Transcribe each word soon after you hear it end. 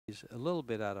He's a little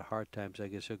bit out of hard times. I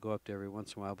guess he'll go up there every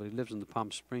once in a while, but he lives in the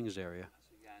Palm Springs area.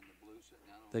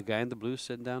 The guy in the blue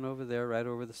sitting down over there, right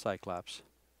over the Cyclops.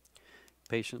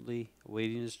 Patiently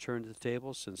waiting his turn to the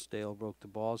table since Dale broke the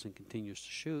balls and continues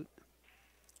to shoot.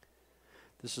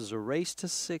 This is a race to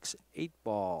 6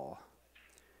 8-ball.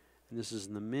 And this is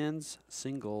in the men's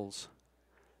singles.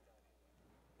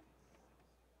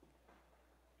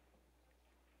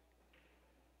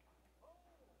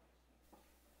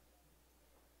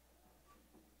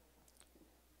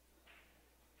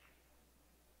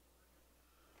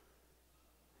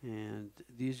 And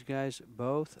these guys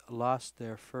both lost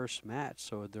their first match,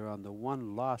 so they're on the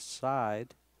one loss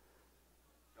side.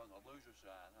 On the loser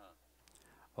side, huh?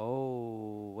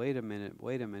 Oh, wait a minute.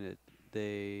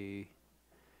 They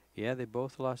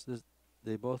both lost this.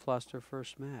 They both lost their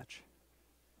first match.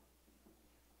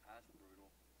 That's brutal.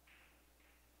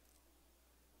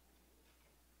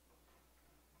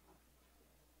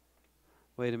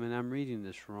 Wait a minute, I'm reading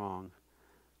this wrong.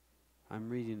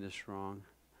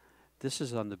 This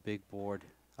is on the big board.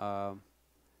 It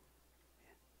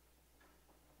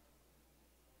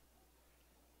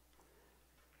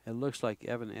looks like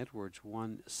Evan Edwards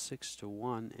won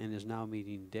 6-1 and is now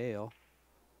meeting Dale.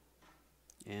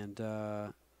 And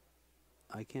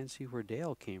I can't see where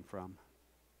Dale came from.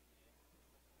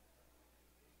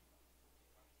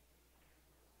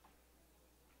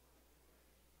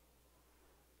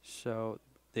 So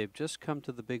they've just come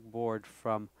to the big board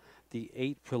from the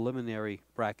 8 preliminary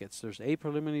brackets. There's 8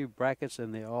 preliminary brackets,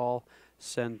 and they all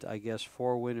send, I guess,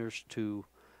 4 winners to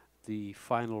the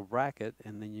final bracket,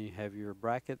 and then you have your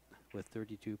bracket with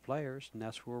 32 players, and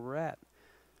that's where we're at.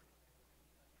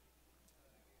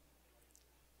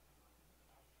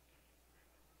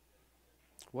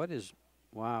 What is,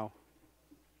 wow.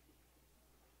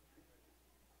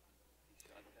 He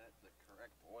shot that the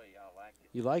correct way. I like it.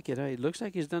 You like it, huh? It looks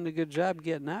like he's done a good job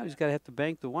getting out. He's got to have to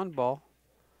bank the one ball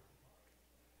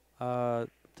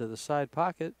to the side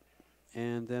pocket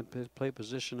and then play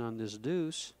position on this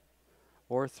deuce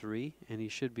or 3, and he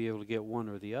should be able to get one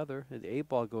or the other. And the 8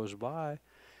 ball goes by.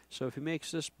 So if he makes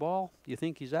this ball, you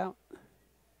think he's out? Yep,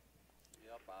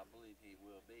 I believe he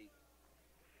will be.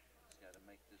 He's got to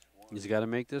make this one. He's got to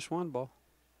make this one ball.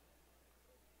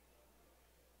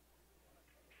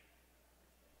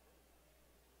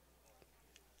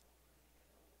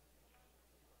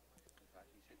 Looks like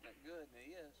he's hitting that good, and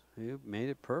he is. You made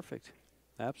it perfect.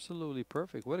 Absolutely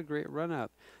perfect. What a great run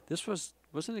out. This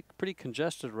wasn't it a pretty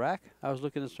congested rack? I was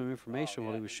looking at some information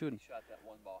while he was shooting. He shot that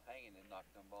one ball hanging and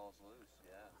knocked them balls loose.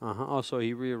 Yeah. Also,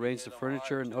 he rearranged the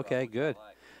furniture, and okay, good.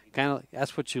 Like. Kind of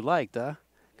that's what you liked, huh?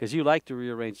 Because you like to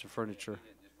rearrange the furniture. He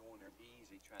didn't just go in there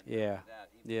easy trying to Yeah. figure it out.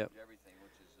 He Yep. moved everything,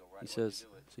 which is the right He way says, to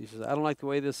do it. I don't like the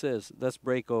way this is. Let's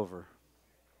break over,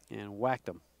 and whacked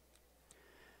him.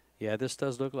 Yeah, this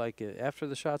does look like it. After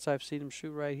the shots I've seen him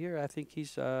shoot right here, I think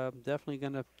he's definitely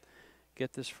going to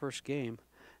get this first game.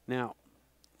 Now,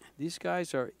 these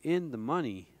guys are in the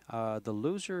money. The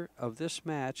loser of this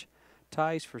match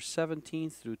ties for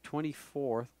 17th through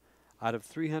 24th out of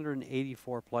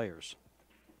 384 players.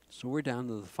 So we're down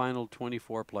to the final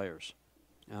 24 players.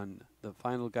 And the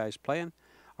final guys playing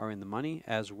are in the money,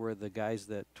 as were the guys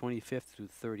that 25th through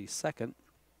 32nd.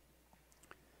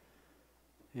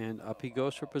 And up he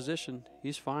goes for position.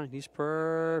 He's fine. He's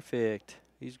perfect.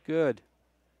 He's good.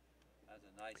 That's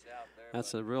a nice out there.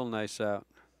 That's a real nice out.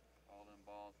 All them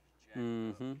balls jacked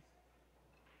up.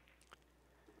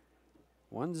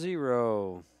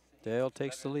 1-0. Dale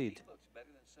takes the lead. He looks better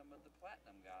than some of the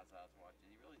platinum guys I was watching.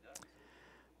 He really does.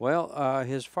 Well,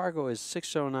 his Fargo is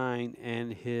 609,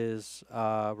 and his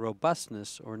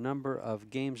robustness, or number of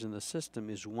games in the system,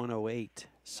 is 108.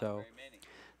 So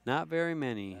not very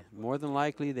many. More than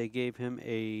likely, they gave him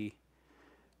a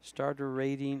starter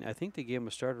rating. I think they gave him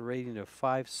a starter rating of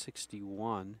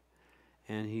 561,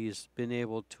 and he's been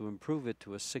able to improve it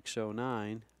to a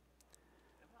 609.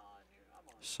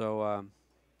 So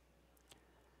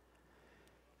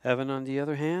Evan, on the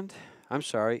other hand, I'm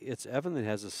sorry, it's Evan that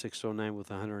has a 609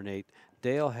 with 108.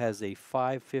 Dale has a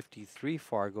 553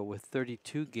 Fargo with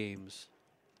 32 games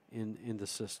in the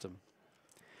system.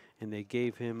 And they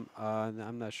gave him,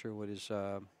 I'm not sure what his,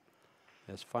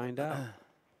 let's find out.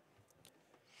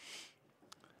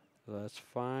 Let's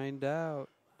find out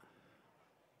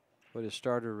what his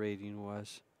starter rating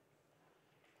was.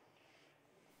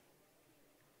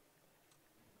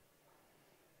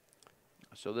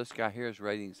 So this guy here's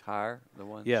rating's higher, the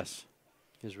one? Yes,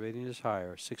 his rating is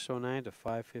higher, 609 to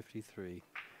 553.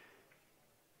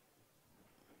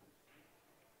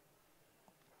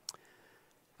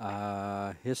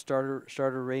 His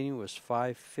starter rating was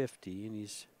 550, and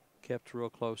he's kept real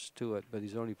close to it, but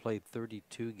he's only played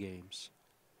 32 games.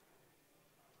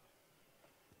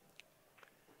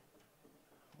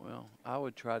 Well, I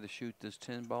would try to shoot this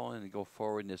 10 ball in and go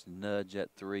forward and just nudge at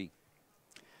 3.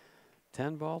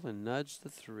 10 ball and nudge the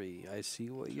 3. I see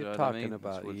what See you're what I talking mean?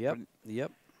 about. That's what's Yep, pretty-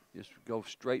 yep. Just go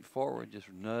straight forward. Just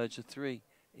nudge the 3.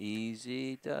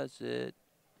 Easy does it.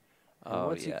 And Oh,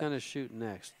 what's yeah. he going to shoot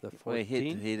next? The Well, 14?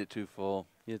 he hit it too full.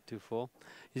 Hit too full.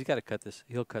 He's got to cut this.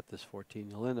 He'll cut this 14.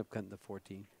 He'll end up cutting the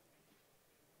 14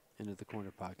 into the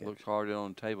corner pocket. Looks harder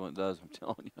on the table than it does, I'm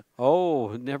telling you.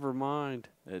 Oh, never mind.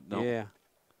 It don't. Yeah,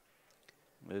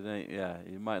 It ain't. Yeah,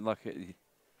 you might look at.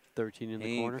 13 in the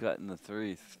He ain't corner. cutting the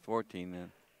 3. 14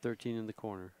 then. 13 in the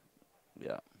corner.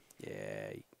 Yeah.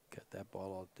 Yeah, you cut that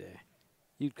ball all day.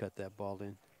 You'd cut that ball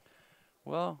in.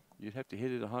 Well, you'd have to hit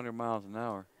it 100 miles an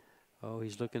hour. Oh,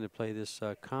 he's looking to play this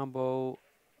combo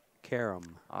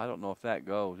carom. I don't know if that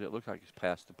goes. It looks like it's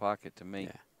past the pocket to me.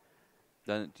 Yeah.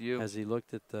 Done it to you? Has he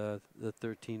looked at the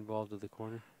 13 ball to the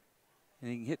corner? And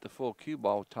he can hit the full cue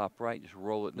ball top right, just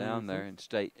roll it down there and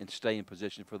stay in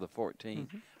position for the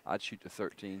 14. I'd shoot the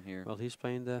 13 here. Well, he's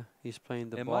playing the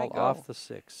It ball might go. off the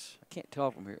 6. I can't tell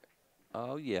from here.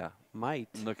 Oh yeah. Might.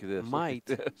 Look at this. Might.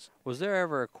 Look at this. Was there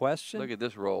ever a question? Look at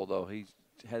this roll though. He's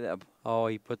had that. Oh,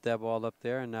 he put that ball up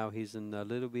there, and now he's in a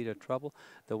little bit of trouble.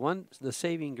 The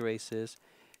saving grace is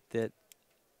that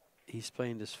he's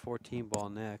playing this 14 ball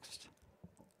next,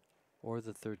 or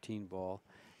the 13 ball,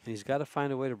 and he's got to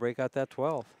find a way to break out that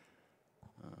 12.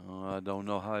 I don't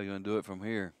know how he's going to do it from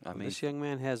here. I mean, This young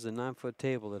man has the 9-foot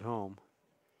table at home.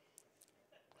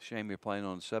 shame you're playing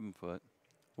on 7 foot.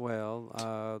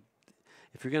 Well,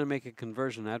 if you're going to make a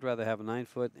conversion, I'd rather have a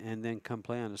 9-foot and then come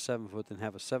play on a 7-foot than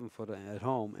have a 7-foot at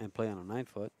home and play on a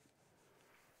 9-foot.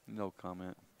 No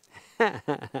comment.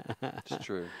 It's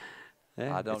true.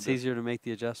 Yeah, I don't it's do- easier to make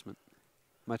the adjustment.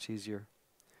 Much easier.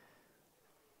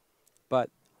 But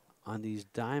on these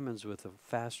diamonds with the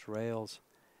fast rails,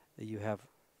 you can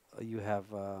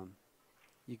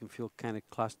feel kind of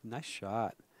nice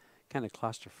shot, kind of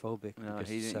claustrophobic. No, because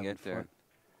he it's didn't get 7 there. foot.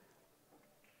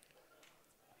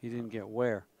 He didn't get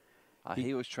where?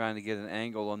 He was trying to get an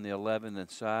angle on the 11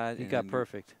 inside. He and got then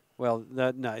perfect. Well,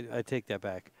 no, I take that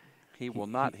back. He will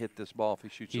not hit this ball if he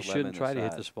shoots He 11 shouldn't try to hit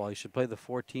inside. this ball. He should play the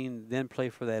 14, then play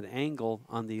for that angle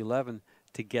on the 11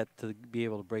 to get to be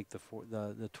able to break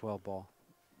the 12 ball.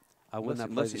 I would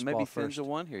not play this maybe ball fins first. the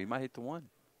 1 here. He might hit the 1.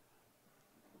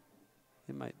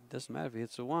 It might doesn't matter if he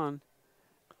hits the 1.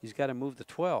 He's got to move the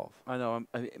 12. I know.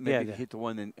 Maybe Yeah. hit the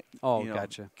 1 and Oh,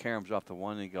 gotcha. caroms off the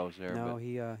 1 and he goes there. No,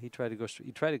 but he tried to go.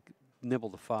 He tried to nibble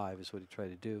the 5 is what he tried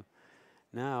to do.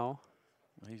 Now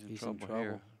he's in he's trouble in trouble.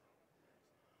 here.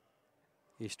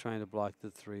 He's trying to block the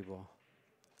 3 ball.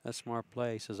 That's smart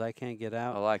play. He says I can't get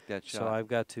out. I like that shot. So I've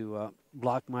got to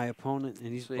block my opponent, and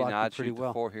he's See, blocking now I'd pretty shoot the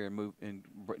well. 4 here and move and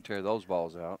tear those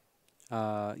balls out.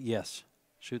 Yes.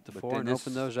 Shoot the But 4 then and this-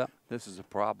 open those up. This is a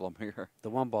problem here. The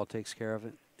 1 ball takes care of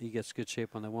it. He gets good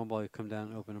shape on the 1 ball. You come down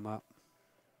and open them up.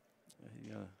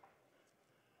 Yeah.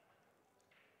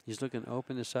 He's looking to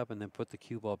open this up and then put the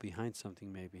cue ball behind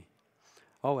something maybe.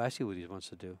 Oh, I see what he wants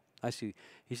to do. I see.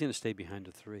 He's going to stay behind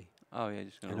the 3 Oh yeah,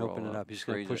 just gonna and roll open it up. He's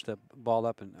going to Freeze push the ball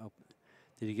up and open.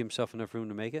 Did he give himself enough room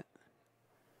to make it?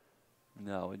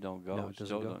 No, it don't go. No, it it doesn't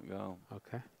still go. don't go.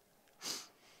 Okay.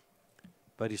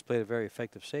 But he's played a very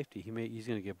effective safety. He's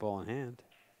going to get ball in hand.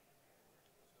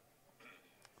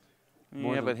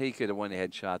 More Yeah, than- but he could have went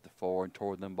ahead, shot the 4, and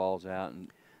tore them balls out. And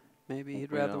Maybe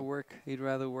he'd You rather know. work. He'd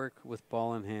rather work with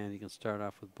ball in hand. He can start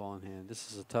off with ball in hand.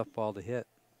 This is a tough ball to hit,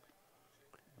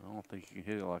 I don't think he can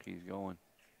hit it like he's going.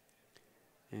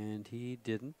 and he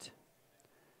didn't.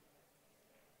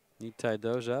 He tied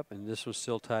those up, and this was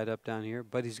still tied up down here.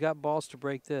 But he's got balls to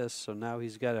break this, so now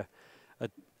he's got to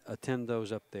attend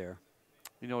those up there.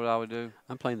 You know what I would do?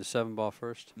 I'm playing the 7 ball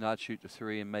first. Not shoot the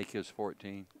 3 and make his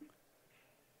 14.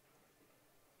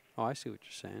 Oh, I see what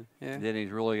you're saying. Yeah. Then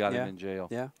he's really got Yeah. him in jail.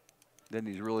 Yeah. Then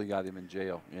he's really got him in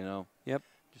jail, you know? Yep.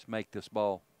 Just make this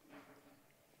ball.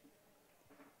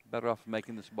 Better off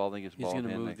making this ball than his He's ball going to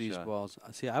in move next these shot. balls.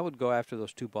 See, I would go after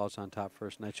those 2 balls on top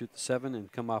first, and I'd shoot the 7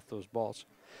 and come off those balls.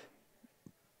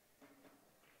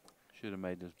 Should have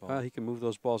made this ball. Well, he can move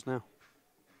those balls now,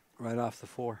 right off the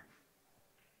 4.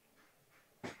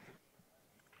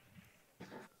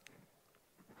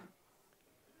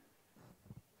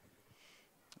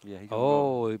 Yeah, he's gonna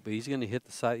go. Oh, but he's going to hit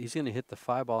the side. He's going to hit the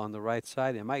 5 ball on the right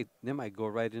side. It might go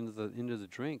right into the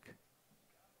drink.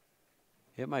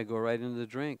 It might go right into the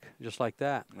drink, just like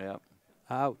that. Yeah.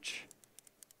 Ouch.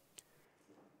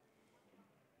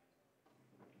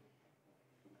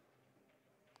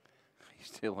 He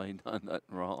still ain't done nothing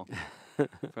wrong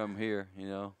from here, you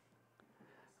know.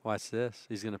 Watch this.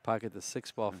 He's going to pocket the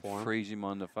 6 ball And for him. freeze him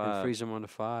on the 5. And freeze him on the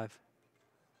 5.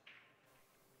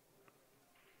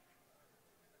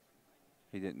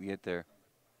 He didn't get there.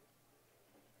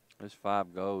 This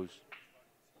 5 goes.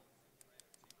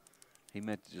 He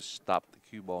meant to just stop the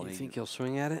cue ball. You think he'll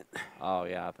swing at it? Oh,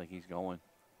 yeah, I think he's going.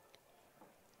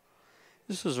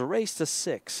 This is a race to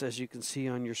 6, as you can see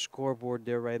on your scoreboard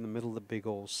there right in the middle of the big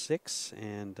old 6.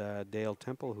 And Dale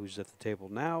Temple, who's at the table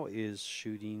now, is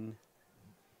shooting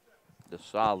the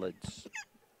solids.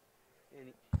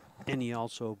 And he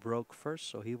also broke first,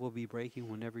 so he will be breaking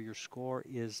whenever your score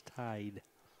is tied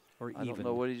or even. I don't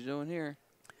know what he's doing here.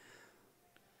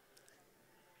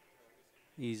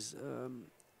 He's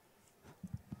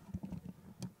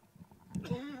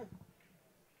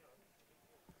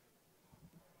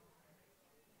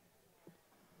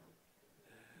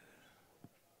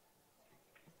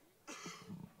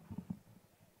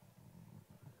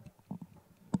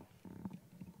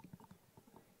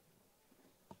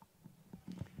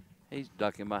He's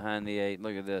ducking behind the 8.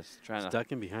 Look at this. He's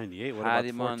ducking behind the 8. What about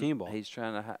about the 14 ball? He's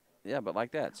trying to yeah, but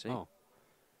like that, see? Oh,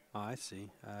 I see.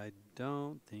 I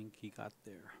don't think he got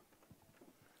there.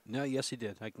 No, yes, he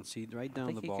did. I can see right down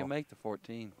the ball. I think he can make the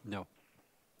 14. No.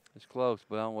 It's close,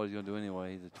 but I don't know what he's going to do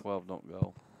anyway. The 12 don't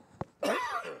go.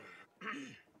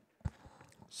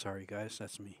 Sorry, guys.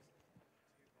 That's me.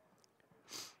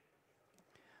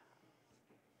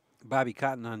 Bobby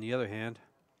Cotton, on the other hand,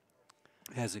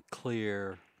 has a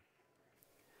clear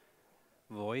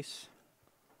voice.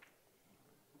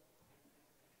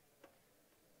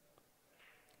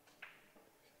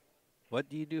 What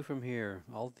do you do from here?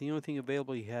 The only thing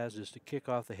available he has is to kick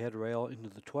off the head rail into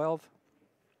the 12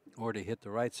 or to hit the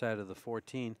right side of the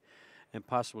 14 and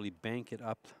possibly bank it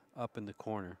up in the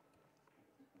corner.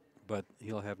 But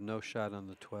he'll have no shot on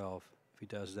the 12 if he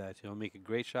does that. He'll make a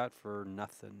great shot for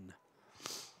nothing.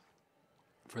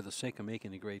 For the sake of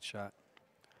making a great shot.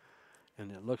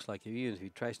 And it looks like even if he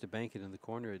tries to bank it in the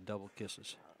corner, it double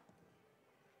kisses.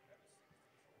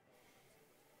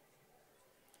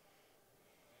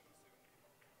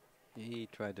 He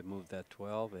tried to move that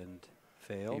 12 and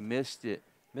failed. He missed it.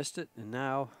 Missed it, and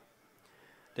now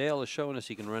Dale is showing us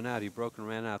he can run out. He broke and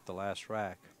ran out the last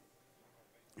rack.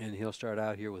 And he'll start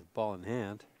out here with ball in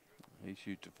hand. He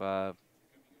shoots a 5.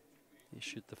 He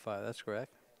shoot the 5, that's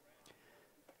correct.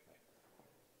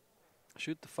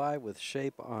 Shoot the 5 with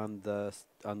shape on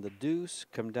the deuce,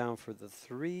 come down for the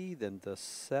 3, then the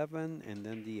 7, and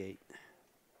then the 8.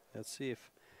 Let's see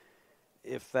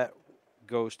if that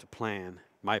goes to plan.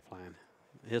 My plan.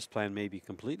 His plan may be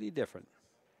completely different.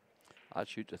 I'd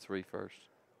shoot the 3 first.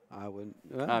 I wouldn't.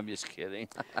 I'm just kidding.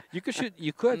 You could shoot.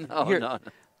 You could. No, Here, no.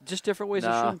 Just different ways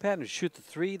of shooting patterns. Shoot the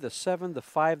 3, the 7, the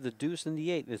 5, the deuce, and the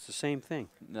 8. It's the same thing.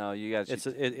 No, you got to.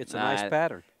 It's a nice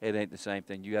pattern. It ain't the same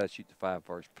thing. You got to shoot the 5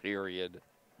 first. Period.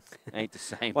 Ain't the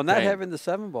same. Well, thing. not having the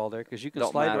 7 ball there because you can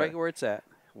slide right where it's at.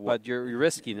 But you're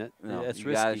risking it. No, it's you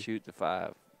risky. got to shoot the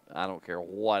 5. I don't care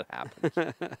what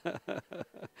happens.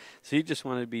 So you just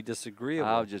wanted to be disagreeable.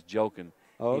 I was just joking.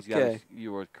 Okay.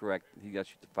 You were correct. He got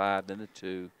to shoot the 5, then the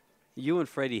 2. You and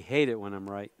Freddie hate it when I'm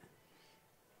right.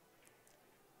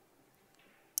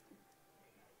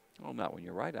 Well, not when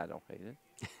you're right. I don't hate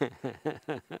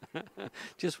it.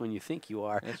 Just when you think you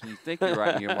are. That's when you think you're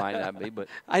right and you might not be. But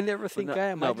I never think I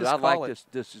am. No, but I like this.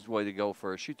 This is the way to go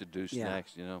first. Shoot the deuce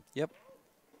next, you know. Yep.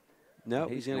 No,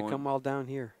 he's going to come all down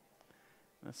here.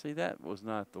 Now, see, that was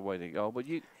not the way to go. But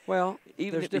even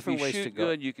there's different if you ways shoot to go.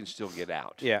 good, you can still get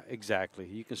out. Yeah, exactly.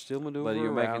 You can still maneuver But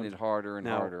you're around. making it harder and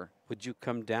harder. Would you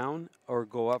come down or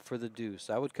go up for the deuce?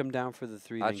 I would come down for the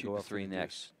 3. I'd then shoot go the up 3 for the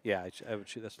next. Deuce. Yeah, I would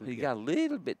shoot. That's he got a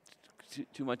little bit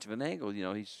too much of an angle. You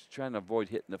know, he's trying to avoid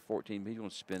hitting the 14. But he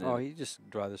wants to spin it. Oh, he just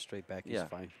draw this straight back. He's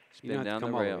fine. Spin down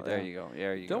the rail. There you go.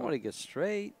 There you go. Don't want to get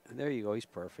straight. There you go. He's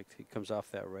perfect. He comes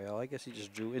off that rail. I guess he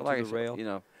just drew into the rail. You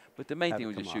know, but the main thing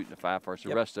was just shooting the 5 first.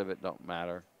 The rest of it don't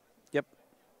matter. Yep.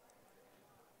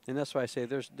 And that's why I say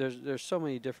there's so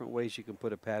many different ways you can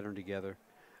put a pattern together.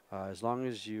 As long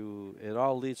as it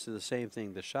all leads to the same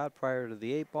thing. The shot prior to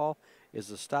the 8 ball is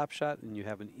a stop shot, and you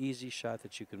have an easy shot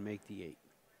that you can make the 8.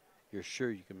 You're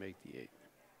sure you can make the 8.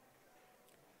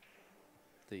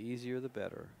 The easier, the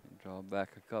better. Draw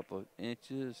back a couple of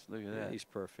inches. Look at that. He's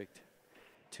perfect.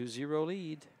 2-0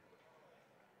 lead.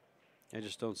 I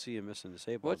just don't see him missing this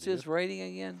 8 ball. What's his rating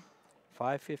again?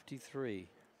 553.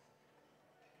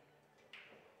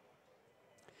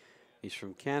 He's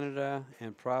from Canada,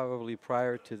 and probably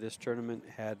prior to this tournament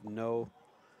had no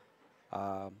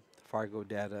Fargo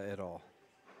data at all.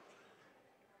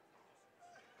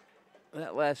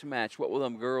 That last match, what were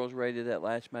them girls rated that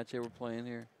last match they were playing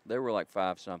here? They were like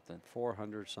 5-something.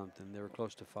 400 something. They were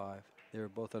close to 5. They were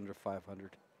both under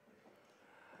 500.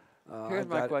 Here's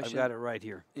my question. I've got it right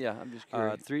here. Yeah, I'm just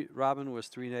curious. Robin was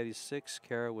 396,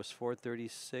 Kara was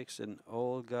 436, and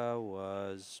Olga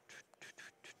was.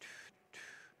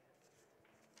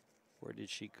 Where did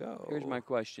she go? Here's my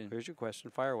question. Here's your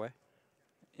question. Fire away.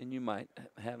 And you might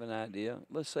have an idea.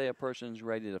 Let's say a person's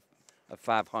rated a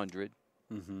 500,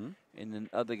 Mm-hmm. and then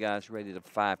other guys rated a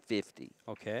 550.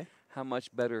 Okay. How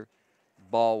much better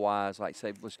ball-wise, like,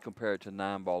 say, let's compare it to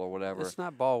 9-ball or whatever. It's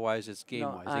not ball-wise, it's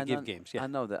game-wise. No, They give games, yeah. I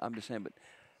know that. I'm just saying, but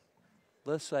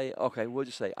let's say, okay, we'll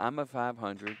just say I'm a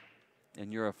 500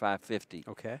 and you're a 550.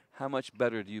 Okay. How much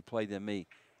better do you play than me?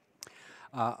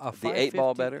 A The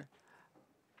 8-ball better?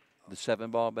 The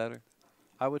 7-ball better?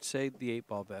 I would say the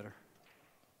 8-ball better.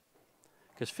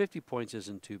 Because 50 points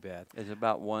isn't too bad. It's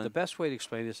about one. The best way to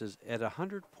explain this is at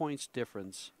 100 points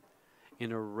difference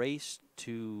in a race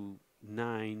to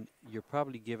 9, you're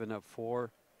probably giving up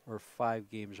 4 or 5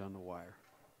 games on the wire.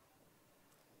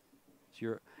 So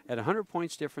you're at 100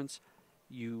 points difference,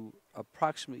 you're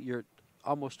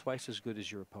almost twice as good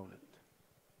as your opponent.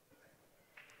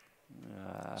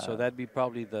 So that'd be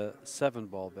probably the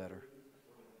 7-ball better.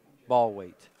 Ball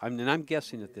weight. I'm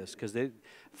guessing at this because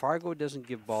Fargo doesn't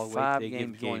give ball weight. 5 They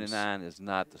games give going games. to 9 is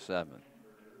not the 7.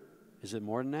 Is it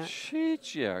more than that?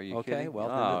 Shit, yeah. Are you Okay, kidding? well,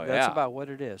 oh, then that's yeah. about what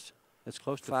it is. It's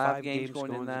close to 5 games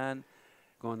going to 9.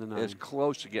 Going to 9. It's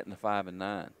close to getting to 5 and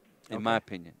 9, in Okay. my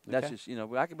opinion. That's Okay.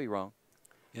 just, I could be wrong.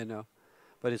 You know,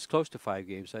 but it's close to 5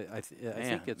 games. I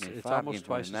think it's 5 almost games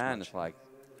twice going as to 9 much. is like,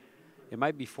 It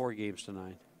might be 4 games to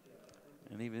 9.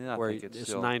 and even then I where think it's it's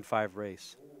still. 9-5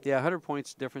 race. Yeah, 100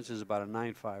 points difference is about a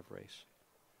 9-5 race.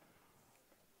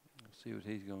 Let's see what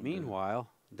he's going to do. Meanwhile,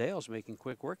 Dale's making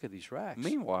quick work of these racks.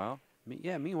 Meanwhile,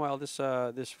 Meanwhile, this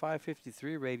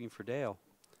 553 rating for Dale.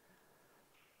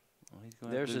 well, he's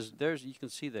going to There's you can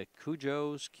see the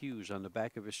Cujo's Q's on the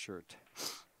back of his shirt.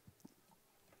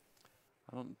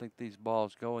 I don't think these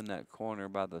balls go in that corner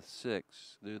by the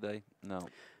 6, do they? No.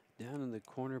 Down in the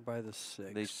corner by the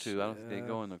 6. These two, I don't think they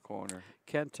go in the corner.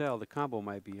 Can't tell. The combo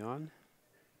might be on.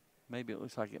 Maybe it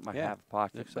looks like it might Yeah, have a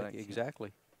pocket. Looks but like I can't-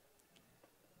 exactly.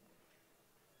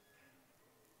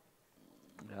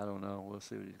 I don't know. We'll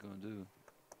see what he's going to do.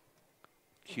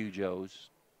 Cujo's.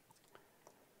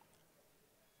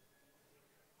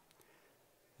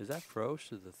 Is that froze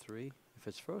to the 3? If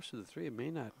it's froze to the 3, it may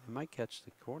not. It might catch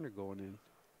the corner going in.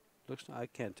 I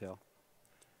can't tell.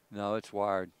 No, it's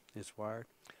wired, It's wired.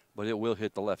 but it will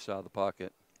hit the left side of the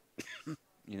pocket.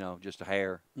 Just a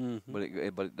hair, Mm-hmm.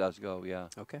 but it does go. Yeah.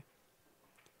 Okay.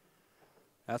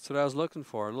 That's what I was looking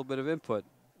for. A little bit of input,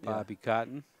 Yeah. Bobby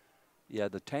Cotton. Yeah,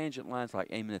 the tangent line's like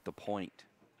aiming at the point.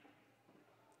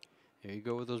 Here you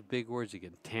go with those big words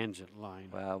again. Tangent line.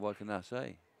 Well, what can I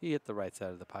say? He hit the right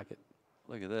side of the pocket.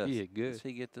 Look at this. He hit good. Does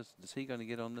he get this? Is he going to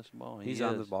get on this ball? He's He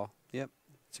on the is. ball. Yep.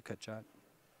 It's a cut shot.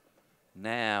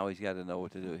 Now he's got to know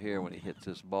what to do here when he hits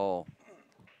this ball.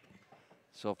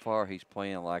 So far, he's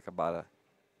playing like about a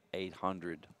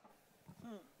 800.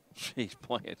 He's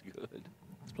playing good.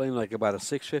 He's playing like about a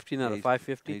 650, not a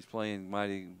 550. He's playing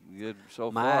mighty good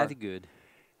so far. Mighty good.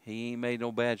 He ain't made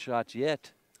no bad shots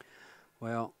yet.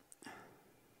 Well,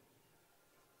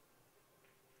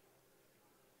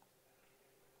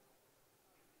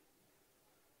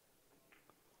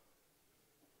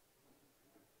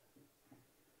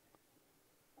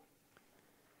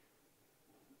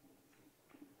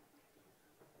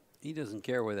 he doesn't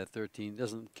care where that 13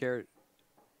 doesn't care.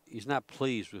 He's not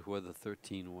pleased with where the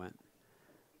 13 went.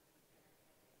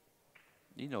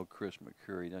 You know Chris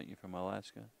McCurry, don't you, from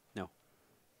Alaska? No.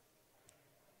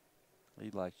 He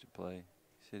likes to play.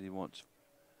 He said he wants.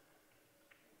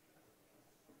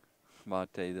 Well, I'll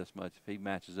tell you this much. If he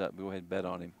matches up, go ahead and bet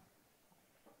on him.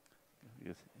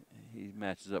 Because he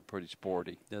matches up pretty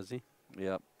sporty. Does he?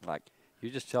 Yep. Like,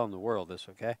 You're just telling the world this,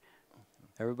 okay?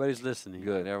 Everybody's listening.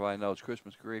 good. Everybody knows Chris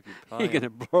McCurry. If you're You're playing, going to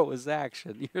blow his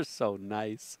action. You're so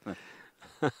nice.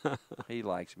 he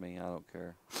likes me. I don't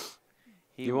care.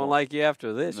 He won't like you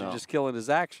after this. No. You're just killing his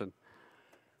action.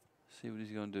 See what he's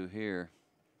going to do here.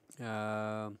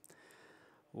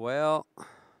 Well,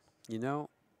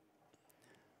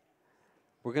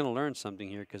 we're going to learn something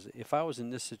here because if I was in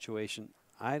this situation,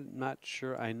 I'm not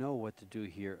sure I know what to do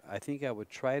here. I think I would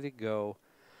try to go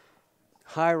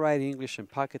high right English and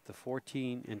pocket the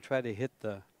 14 and try to hit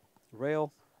the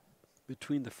rail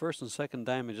between the first and second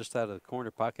diamond just out of the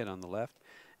corner pocket on the left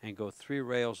and go 3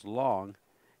 rails long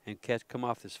and come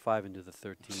off this 5 into the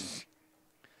 13.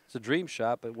 It's a dream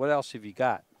shot, but what else have you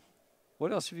got?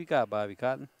 What else have you got, Bobby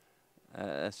Cotton?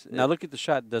 Now look at the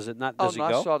shot. Does it not? Does it go?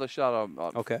 I saw the shot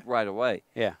Okay. right away.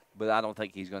 Yeah. But I don't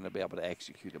think he's going to be able to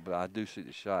execute it. But I do see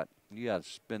the shot. You got to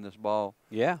spin this ball.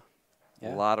 Yeah. A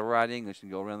lot of right English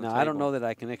and go around the now, table. I don't know that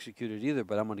I can execute it either,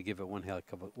 but I'm going to give it one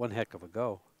heck of a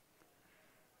go.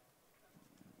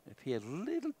 If he had a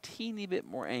little teeny bit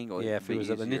more angle, Yeah, if it was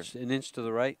an inch to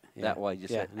the right. Yeah. That way,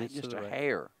 just to a right.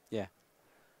 hair. Yeah.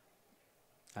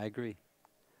 I agree.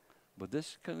 But this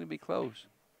is going to be close.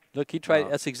 Look, he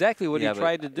tried. That's exactly what he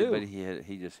tried to do. But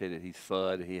he just hit it. He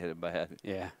thud. He hit it bad.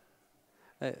 Yeah.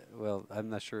 Well, I'm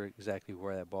not sure exactly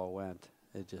where that ball went.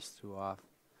 It just threw off.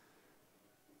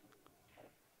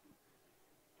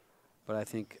 But I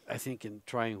think in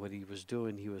trying what he was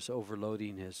doing, he was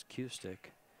overloading his cue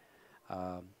stick,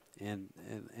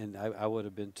 and I would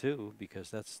have been too, because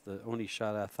that's the only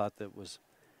shot I thought that was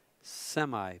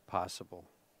semi-possible,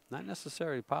 not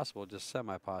necessarily possible, just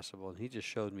semi-possible. And he just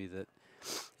showed me that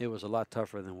it was a lot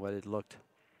tougher than what it looked.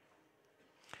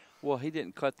 Well, he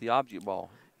didn't cut the object ball.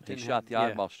 He shot the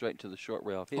object ball straight into the short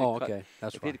rail. Okay,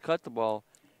 that's if right. he'd have cut the ball,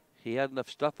 he had enough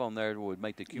stuff on there that would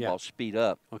make the cue ball speed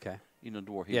up. Okay. You know,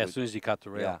 to where he as soon as he cut the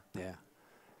rail. Yeah.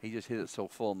 He just hit it so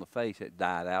full in the face it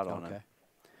died out on him.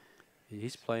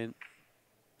 He's playing.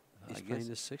 He's playing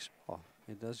the 6th ball.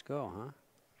 It does go, huh?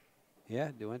 Yeah,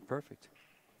 it went perfect.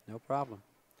 No problem.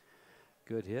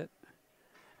 Good hit.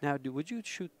 Now, would you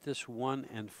shoot this 1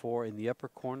 and 4 in the upper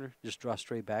corner? Just draw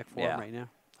straight back for him right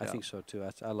now? I think so, too.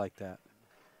 I like that.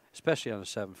 Especially on a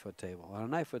 7-foot table. On a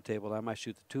 9-foot table, I might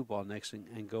shoot the 2 ball next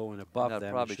and go in above them.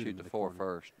 I'd probably shoot the 4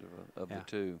 first of the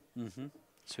 2. Mm-hmm.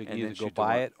 So you can either go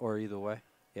by it or either way.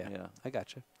 Yeah. I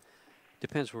got you.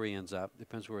 Depends where he ends up.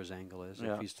 Depends where his angle is.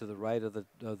 If he's to the right of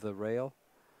the rail,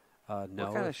 no.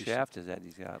 What kind of shaft is that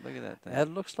he's got? Look at that thing. That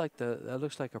looks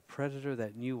like a Predator,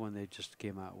 that new one they just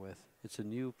came out with. It's a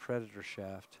new Predator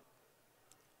shaft.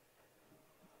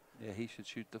 Yeah, he should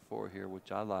shoot the 4 here,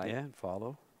 which I like. Yeah, and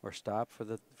follow or stop for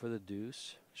the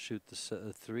deuce. Shoot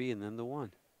the 3 and then the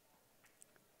 1.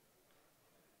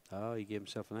 Oh, he gave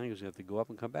himself an angle. He's going to have to go up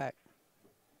and come back.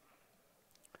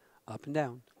 Up and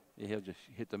down. Yeah, he'll just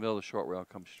hit the middle of the short rail,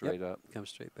 come straight up. Come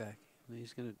straight back.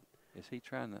 He's going to. Is he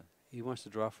trying to? He wants to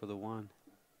draw for the 1.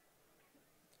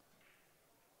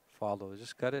 Follow.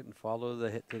 Just cut it and follow the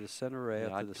hit to the center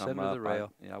rail, to the center of the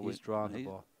rail. He's drawing the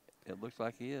ball. It looks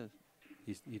like he is.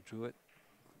 He drew it.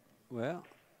 Well.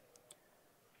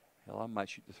 Hell, I might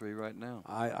shoot the 3 right now.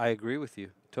 I agree with you.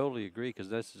 Totally agree, because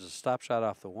this is a stop shot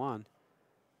off the 1.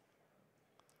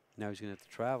 Now he's going to have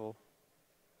to travel.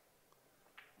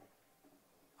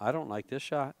 I don't like this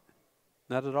shot.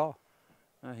 Not at all.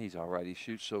 He's all right. He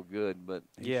shoots so good, but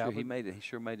he sure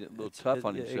made it a little tough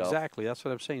on himself. Exactly. That's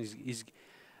what I'm saying. He's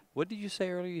what did you say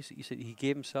earlier? You said he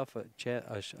gave himself a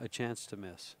chance to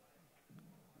miss.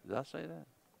 Did I say that?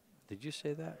 Did you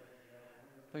say that?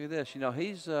 Look at this. You know,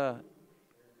 he's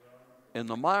in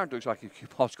the minor, it looks like his cue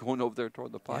ball's going over there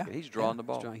toward the pocket. Yeah, he's drawing the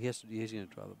ball. He's going to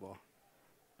draw the ball.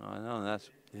 I know.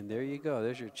 And there you go.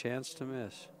 There's your chance to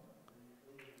miss.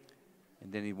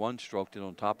 And then he one-stroked it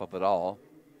on top of it all.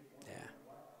 Yeah.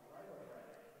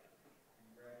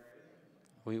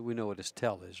 We know what his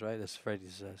tell is, right? As Freddie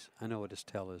says. I know what his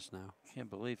tell is now. Can't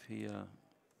believe he. What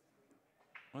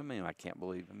do you mean I can't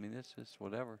believe? I mean, it's just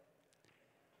whatever.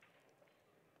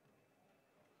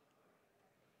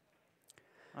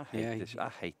 I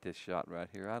hate this shot right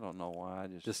here. I don't know why.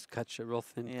 Just cut shot real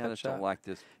thin. Yeah, I just don't like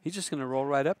this. He's just going to roll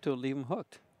right up to it, leave him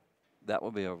hooked. That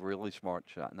would be a really smart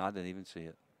shot. And I didn't even see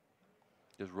it.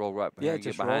 Just roll right behind.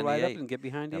 Yeah, just roll right up and get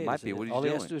behind the 8. That might be what he's doing. All he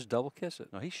has to do is double kiss it.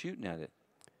 No, he's shooting at it.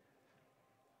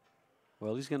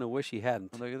 Well, he's going to wish he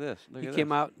hadn't. Look at this. He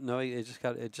came out. No, it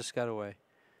just got away.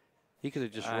 He could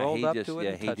have just rolled up to it. Yeah,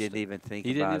 and he didn't even think about it.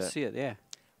 He didn't even see it. Yeah.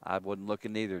 I wasn't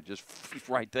looking either. Just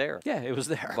right there. Yeah, it was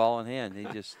there. Ball in hand. He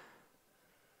just.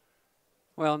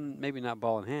 Well, maybe not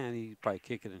ball in hand. He probably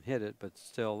kick it and hit it, but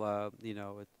still, you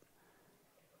know, it's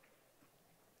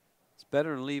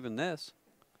better than leaving this.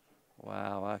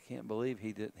 Wow, I can't believe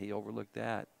he overlooked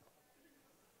that.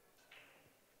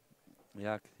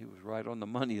 Yeah, he was right on the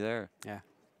money there. Yeah.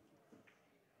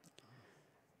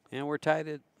 And we're tied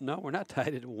at, no, we're not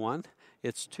tied at 1.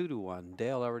 It's 2-1.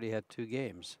 Dale already had 2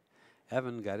 games.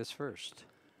 Evan got his first.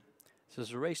 This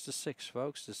is a race to 6,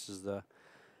 folks. This is the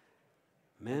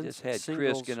men's singles just had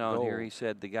Chris get on here. He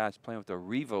said the guy's playing with a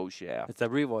Revo shaft. It's a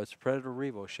Revo. It's a Predator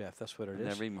Revo shaft. That's what it is.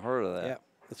 Never even heard of that. Yeah.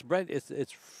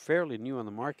 It's fairly new on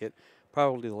the market.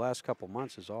 Probably the last couple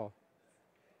months is all.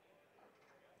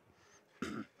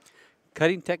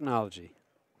 Cutting technology.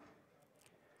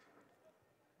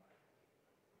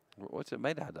 What's it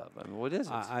made out of? I mean, what is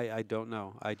it? I don't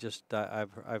know. I just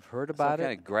I've heard about it. Some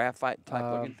kind of graphite type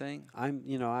looking thing.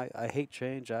 I hate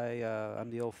change. I'm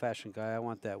the old-fashioned guy. I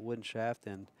want that wooden shaft,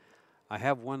 and I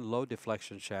have one low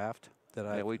deflection shaft. that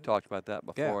Yeah, we talked about that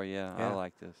before. Yeah, I yeah.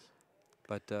 like this.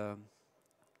 But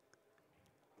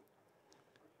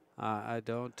I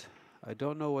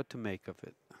don't know what to make of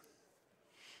it.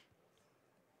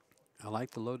 I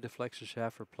like the low deflection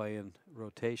shaft for playing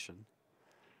rotation,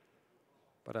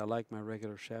 but I like my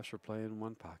regular shafts for playing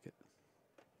one pocket.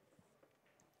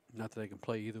 Not that I can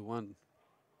play either one,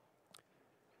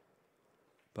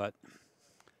 but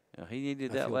Yeah, he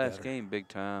needed I that feel last better. game big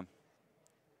time.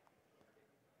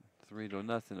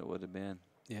 3-0 it would have been.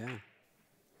 Yeah.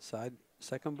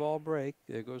 Second ball break.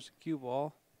 There goes the cue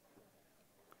ball.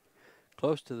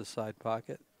 Close to the side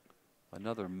pocket.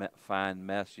 Another fine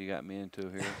mess you got me into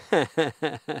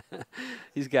here.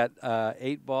 He's got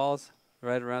 8 balls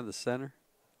right around the center.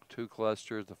 2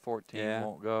 clusters. The 14 Yeah.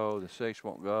 won't go. The 6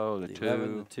 won't go. The 11,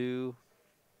 2. the 2.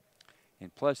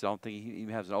 And plus, I don't think he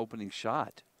even has an opening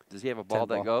shot. Does he have a ball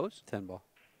 10 that ball. goes? 10 ball.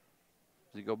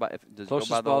 Does it go by? Does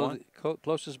Closest it go by the ball one?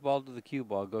 closest ball to the cue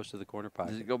ball goes to the corner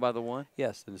pocket. Does it go by the one?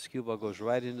 Yes, and the cue ball goes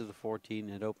right into the 14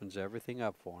 and it opens everything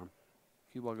up for him.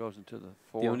 Cue ball goes into the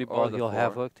 4. The only ball the he'll 4.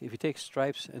 have hooked, if he takes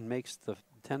stripes and makes the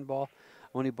 10 ball,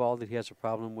 only ball that he has a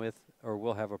problem with or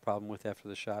will have a problem with after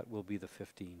the shot will be the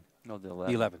 15. No, the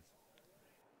 11. The 11.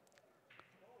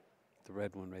 The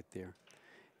red one right there.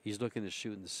 He's looking at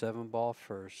shooting the 7 ball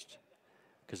first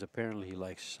because apparently he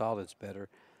likes solids better.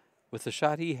 With the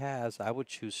shot he has, I would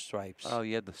choose stripes. Oh,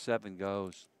 yeah, the 7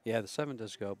 goes. Yeah, the 7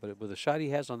 does go, but with the shot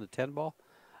he has on the 10 ball,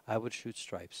 I would shoot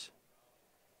stripes.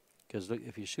 Because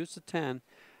if he shoots the 10,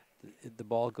 the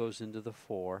ball goes into the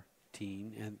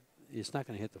 14, and it's not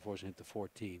going to hit the 4, it's going to hit the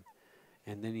 14.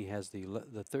 And then he has the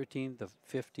 13, the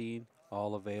 15,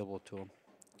 all available to him.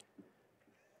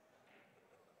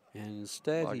 And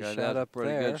instead, he shot up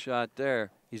pretty there. good shot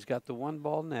there. He's got the 1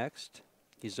 ball next.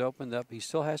 He's opened up. He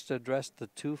still has to address the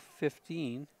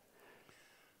 215.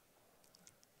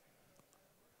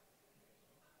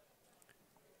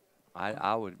 I'd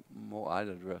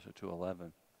address it to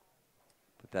 11.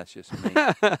 But that's just me.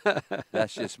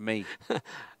 That's just me.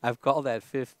 I've called that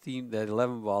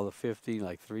 11 ball the 15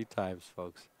 like 3 times,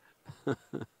 folks.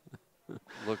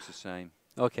 Looks the same.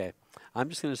 Okay. I'm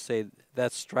just going to say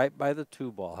that's striped by the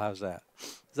 2 ball. How's that?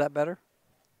 Is that better?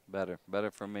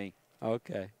 Better for me.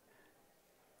 Okay.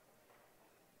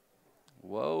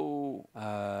 Whoa.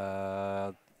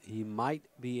 He might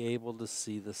be able to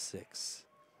see the 6.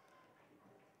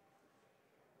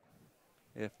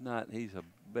 If not, he's a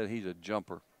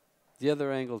jumper. The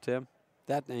other angle, Tim.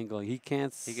 That angle, he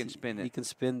can't. He can spin it. He can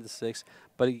spin the 6,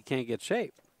 but he can't get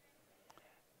shape.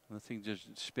 Unless he can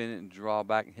just spin it and draw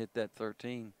back and hit that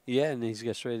 13. Yeah, and he's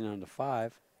got straight in on the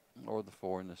 5. Or the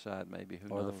 4 in the side, maybe. Who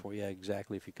knows? Or the 4, yeah,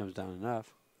 exactly, if he comes down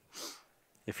enough.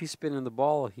 If he's spinning the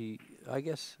ball, I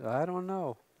guess, I don't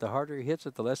know. The harder he hits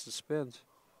it, the less it spins.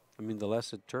 I mean, the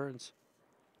less it turns.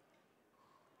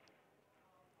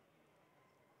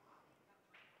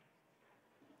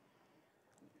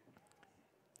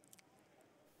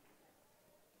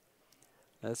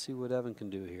 Let's see what Evan can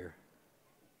do here.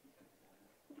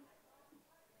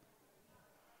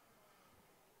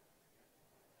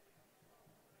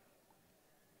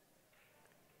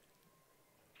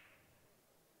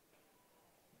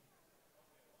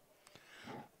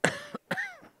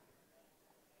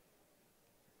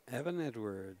 Evan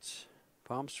Edwards,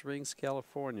 Palm Springs,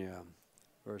 California,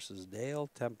 versus Dale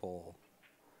Temple,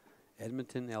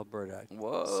 Edmonton, Alberta.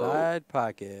 Whoa. Side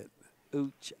pocket.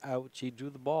 Ouch, ouch. He drew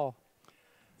the ball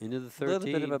into the 13. A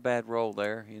little bit of a bad roll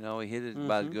there. You know, he hit it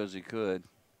about as good as he could.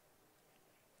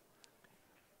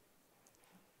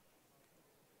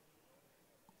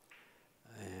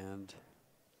 And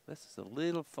this is a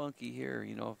little funky here.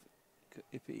 You know,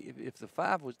 if the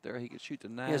 5 was there, he could shoot the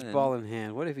 9. he has ball in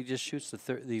hand. What if he just shoots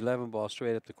the 11 ball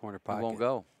straight up the corner pocket? It won't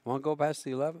go. Won't go past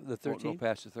the 11, the 13? Won't go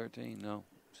past the 13, no.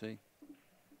 See?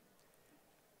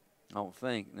 I don't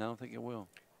think it will.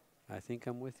 I think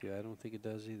I'm with you. I don't think it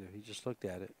does either. He just looked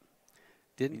at it.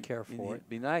 Didn't care for it. It'd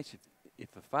be nice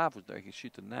if the 5 was there, he could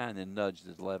shoot the 9 and nudge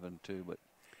the 11 too, but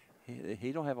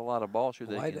he don't have a lot of ball shoot.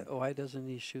 Why doesn't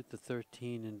he shoot the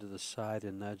 13 into the side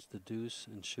and nudge the deuce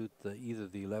and shoot either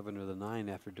the 11 or the 9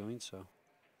 after doing so?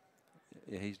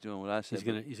 Yeah, he's doing what I said.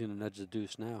 He's gonna nudge the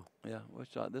deuce now. Yeah,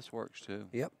 this works too.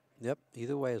 Yep.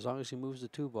 Either way, as long as he moves the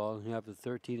 2 ball and you have the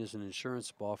 13 as an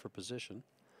insurance ball for position.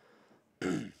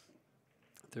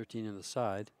 13 in the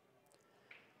side.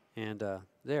 And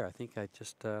there, I think I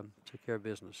just took care of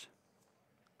business.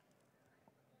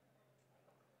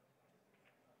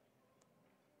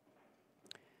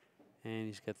 And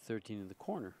he's got 13 in the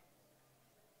corner.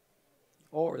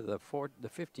 Or the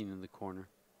 15 in the corner.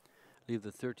 Leave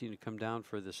the 13 to come down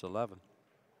for this 11.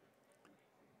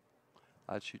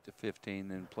 I'd shoot the 15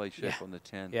 and play shape Yeah. on the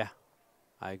 10. Yeah,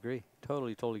 I agree.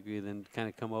 Totally agree. Then kind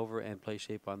of come over and play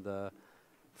shape on the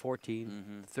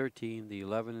 14, 13, the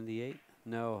 11, and the 8.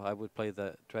 No, I would play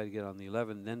try to get on the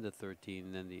 11, then the 13,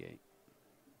 and then the 8.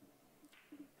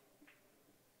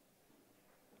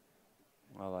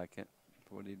 I like it.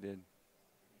 For what he did.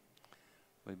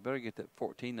 We better get that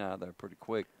 14 out of there pretty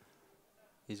quick.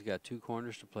 He's got 2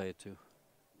 corners to play it to.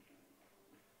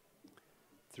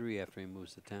 3 after he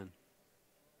moves the 10.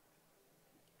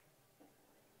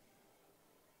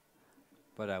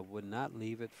 But I would not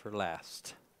leave it for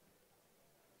last.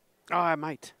 Oh, I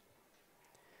might.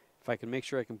 If I can make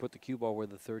sure I can put the cue ball where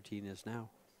the 13 is now.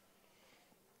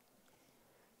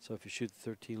 So if you shoot the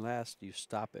 13 last, you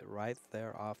stop it right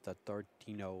there off the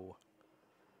 13-0.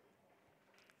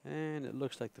 And it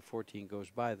looks like the 14 goes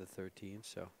by the 13,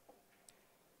 so.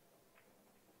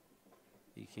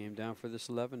 He came down for this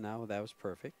 11 now. That was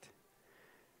perfect.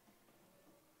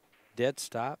 Dead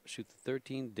stop, shoot the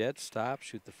 13, dead stop,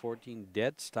 shoot the 14,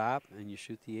 dead stop, and you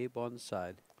shoot the 8 ball on the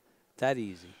side. That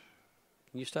easy.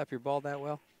 Can you stop your ball that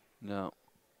well? No.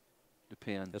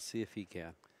 Depends. Let's see if he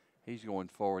can. He's going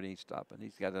forward. He's stopping.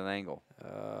 He's got an angle.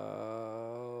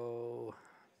 Oh.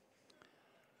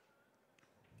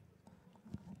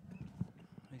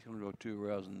 He's going to go 2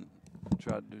 rails and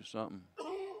try to do something.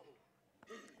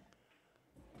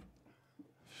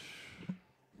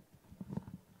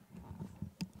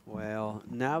 Well,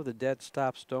 now the dead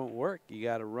stops don't work. You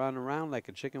got to run around like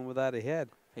a chicken without a head.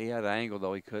 He had an angle,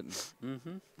 though. He couldn't.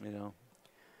 Mm-hmm. You know.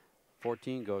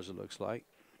 14 goes, it looks like.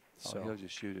 Oh, So he'll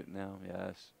just shoot it now.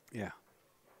 Yes. yeah.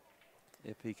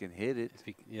 If he can hit it. If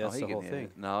he, yeah, that's he the can whole hit thing.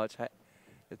 it. No,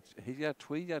 he's got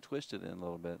twisted in a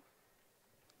little bit.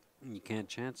 You can't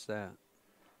chance that.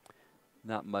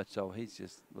 Not much, though. He's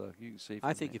just, look, you can see.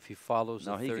 I think if he follows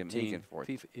the 13,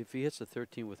 if he hits the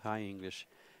 13 with high English,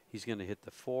 he's going to hit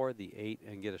the 4, the 8,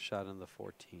 and get a shot on the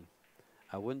 14.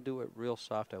 I wouldn't do it real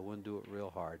soft. I wouldn't do it real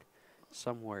hard.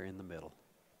 Somewhere in the middle.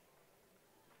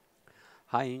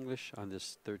 High English on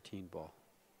this 13 ball.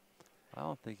 I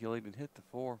don't think he'll even hit the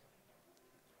 4.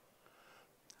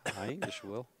 High English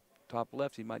will. Top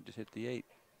left, he might just hit the 8.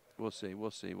 We'll see. We'll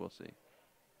see. We'll see.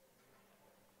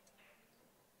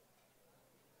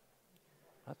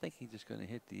 I think he's just going to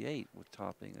hit the 8 with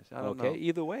top English. I don't know. Okay,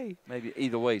 either way. Maybe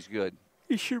either way is good.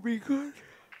 He should be good.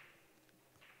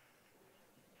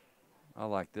 I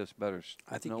like this better.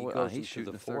 I think he goes he's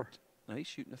shooting the 4. No, he's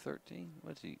shooting a 13.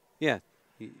 What's he? Yeah,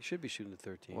 he should be shooting the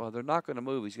 13. Well, they're not going to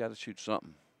move. He's got to shoot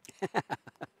something.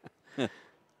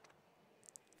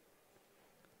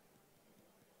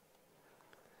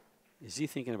 Is he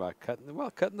thinking about cutting? Well,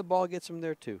 cutting the ball gets him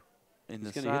there too. In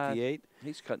He's the going to hit the 8.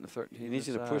 He's cutting the 13. And he's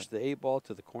going to push the 8 ball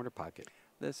to the corner pocket.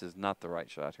 This is not the right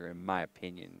shot here, in my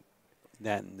opinion.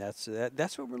 That's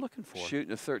what we're looking for.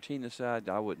 Shooting a 13 aside,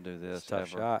 I wouldn't do this. It's a tough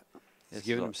ever. shot. He's It's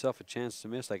giving a- himself a chance to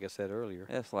miss, like I said earlier.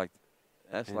 That's like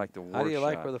And the worst how do you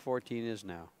like shot. where the 14 is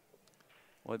now?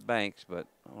 Well, it banks, but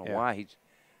I don't know why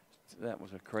that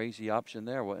was a crazy option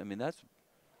there. Well, I mean, that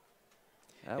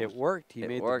It worked. He it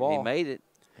made worked. the ball. He made it.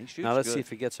 He shoots Now let's good. see if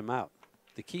he gets him out.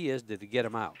 The key is, did he get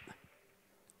him out?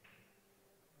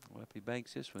 Well, if he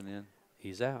banks this one in,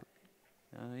 He's out.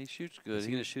 he shoots good. Is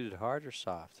he going to shoot it hard or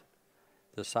soft?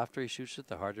 The softer he shoots it,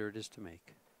 the harder it is to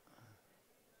make.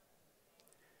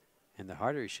 And the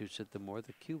harder he shoots it, the more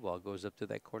the cue ball goes up to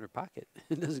that corner pocket.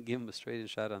 It doesn't give him a straight-in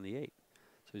shot on the 8.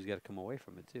 So he's got to come away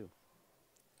from it, too.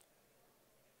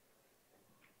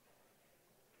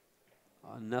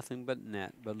 Nothing but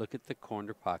net. But look at the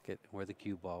corner pocket where the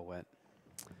cue ball went.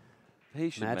 He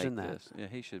should Imagine make that. this. Yeah,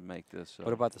 he should make this.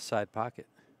 What about the side pocket?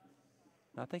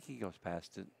 I think he goes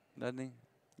past it, doesn't he?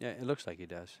 Yeah, it looks like he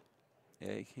does.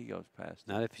 Yeah, he goes past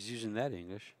Not it. if he's using that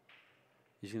English.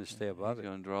 He's going to stay above He's it.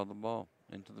 going to draw the ball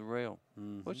into the rail,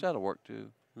 Mhm. which that'll work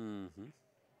too. Mm-hmm.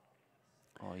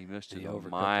 Oh, he missed He it a overcut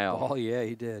mile. the ball. Yeah,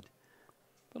 he did.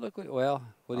 But look, what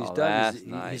he's Oh, done that's is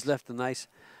nice. he's left a nice,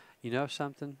 you know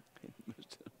something?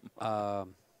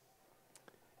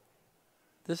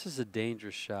 This is a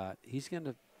dangerous shot. He's going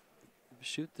to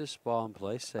shoot this ball and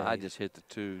play safe. I just hit the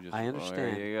 2. I Oh, understand.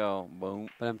 there you go. Boom.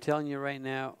 But I'm telling you right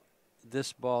now,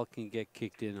 this ball can get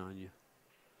kicked in on you.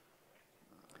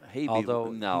 He'd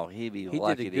Although be he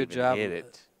lucky did a to good even job. hit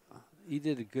it. He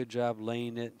did a good job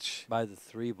laying it by the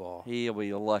 3 ball. He'll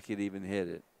be lucky to even hit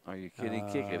it. Are you kidding?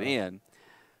 Kick it in.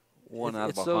 One out of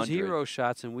It's 100. those hero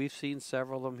shots, and we've seen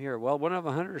several of them here. Well, one of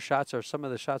 100 shots are some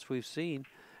of the shots we've seen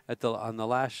on the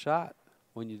last shot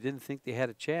when you didn't think they had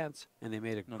a chance, and they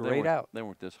made a No, great out. They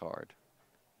weren't this hard.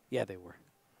 Yeah, they were.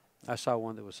 I saw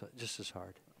one that was just as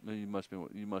hard. You must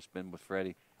have been with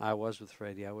Freddie. I was with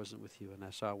Freddie. I wasn't with you, and I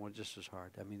saw one just as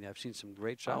hard. I mean, I've seen some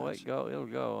great shots. Oh, it'll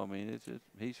go. I mean,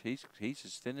 he's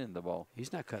extending the ball.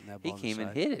 He's not cutting that He ball. can't even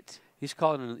hit it. He's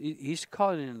calling it. He's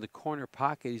calling it in the corner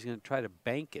pocket. He's going to try to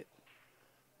bank it.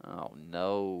 Oh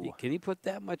no! Can he put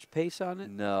that much pace on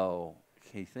it? No,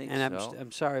 he thinks and so.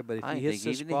 I'm sorry, but if I he think hits he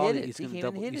this even ball, hit it. he's He going to can't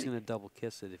double. even hit He's it. going to double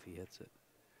kiss it if he hits it.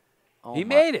 Oh He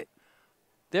my- made it.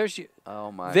 There's your.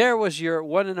 Oh my! There was your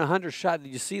 1 in 100 shot.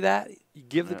 Did you see that? You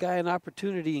give the Yeah. guy an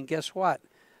opportunity, and guess what?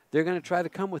 They're going to try to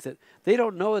come with it. They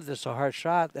don't know that it's a hard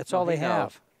shot. That's No, all he they knows.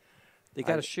 have. They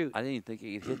got to shoot. I didn't even think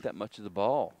he could hit that much of the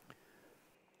ball.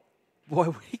 Boy,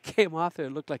 when he came off there,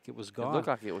 it looked like it was gone. It looked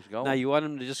like it was going. Now, you want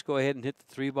him to just go ahead and hit the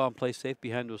 3 ball and play safe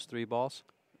behind those 3 balls?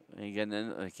 He can't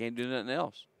do nothing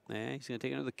else. Yeah, he's going to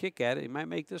take another kick at it. He might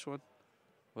make this one.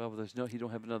 Well, but he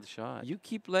don't have another shot. You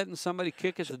keep letting somebody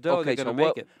kick at the dough, Okay, they're so going to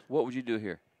make it. What would you do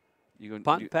here? You going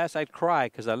Punt, pass, I'd cry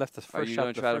because I left the Are first you shot going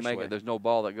the to try to first make way. it? There's no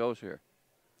ball that goes here.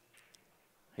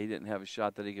 He didn't have a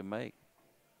shot that he could make.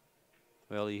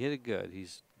 Well, he hit it good.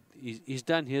 He's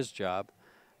done his job.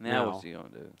 Now what's he going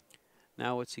to do?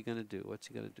 Now what's he going to do? What's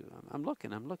he going to do? I'm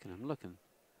looking.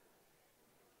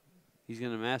 He's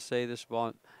going to massay this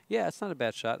ball. Yeah, it's not a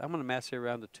bad shot. I'm going to massay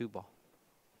around the 2 ball.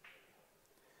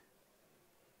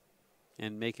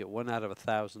 And make it 1 out of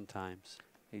 1,000 times.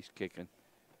 He's kicking.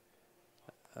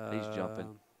 He's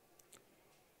jumping.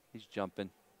 He's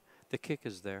jumping. The kick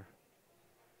is there.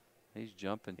 He's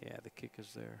jumping. Yeah, the kick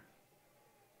is there.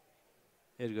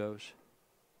 It goes.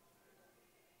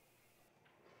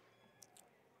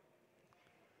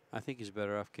 I think he's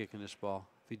better off kicking this ball.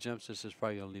 If he jumps this, it's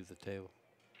probably going to leave the table.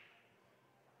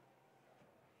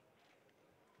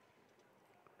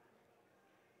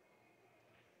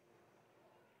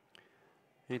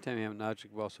 Anytime you have an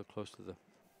object ball so close to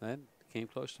that came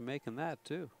close to making that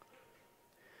too.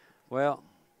 Well,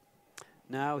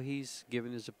 now he's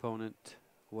given his opponent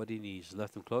what he needs.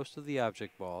 Left him close to the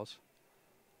object balls.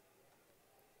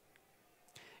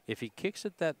 If he kicks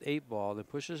at that 8 ball and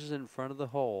pushes it in front of the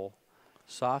hole,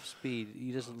 soft speed,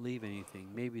 he doesn't leave anything.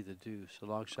 Maybe the deuce, a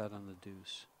long shot on the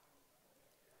deuce.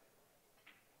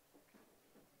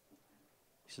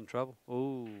 He's in trouble.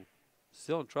 Oh,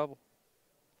 still in trouble.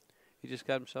 He just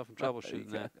got himself in trouble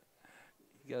shooting that.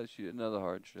 He got to shoot another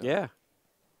hard shot. Yeah.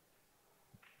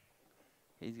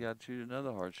 He's got to shoot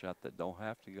another hard shot that don't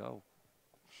have to go.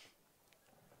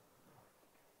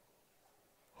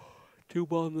 2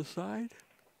 ball on the side.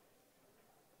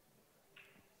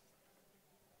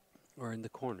 Or in the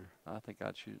corner. I think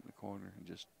I'd shoot in the corner and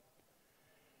just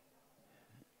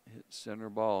hit center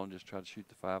ball and just try to shoot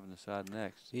the 5 on the side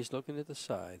next. He's looking at the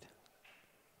side.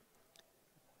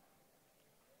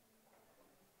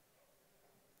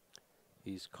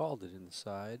 He's called it in the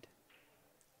side.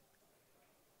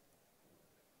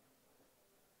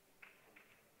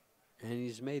 And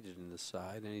he's made it in the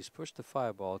side, and he's pushed the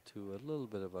 5 ball to a little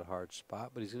bit of a hard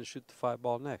spot, but he's going to shoot the 5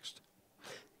 ball next.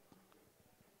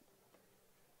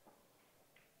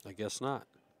 I guess not.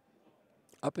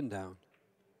 Up and down.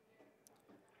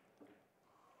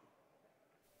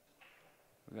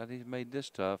 God, he's made this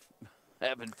tough,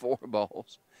 having 4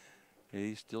 balls.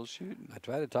 He's still shooting. I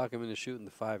try to talk him into shooting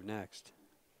the 5 next.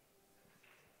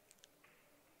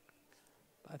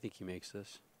 I think he makes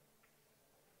this.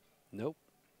 Nope.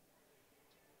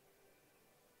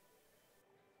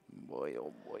 Boy,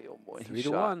 oh boy, oh boy. 3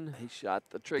 to 1. He shot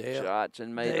the trick Dale- shots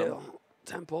and made them. Dale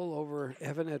Temple over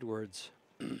Evan Edwards.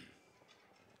 This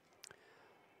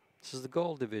is the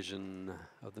gold division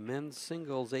of the men's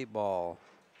singles 8 ball.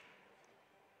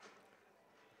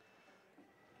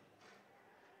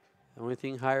 The only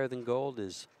thing higher than gold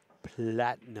is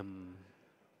platinum.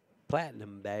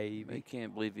 Platinum, I baby.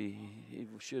 can't believe he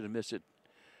should have missed it.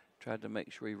 Tried to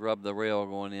make sure he rubbed the rail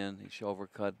going in. He should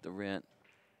overcut the rent.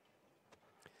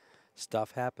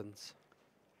 Stuff happens.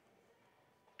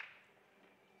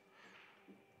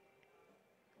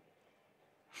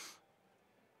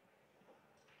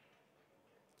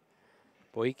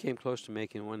 Boy, he came close to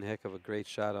making one heck of a great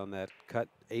shot on that cut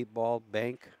 8 ball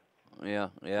bank. Yeah.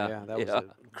 Yeah, that was a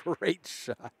great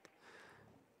shot.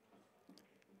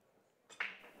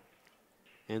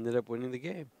 Ended up winning the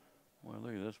game. Well,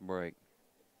 look at this break.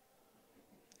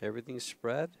 Everything's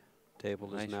spread. Table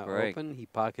is Nice now break. open. He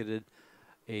pocketed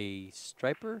a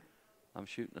striper. I'm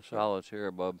shooting the solids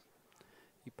here, bub.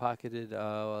 He pocketed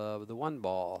the 1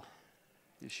 ball.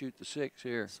 You shoot the 6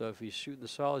 here. So if he's shooting the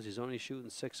solids, he's only shooting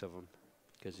 6 of them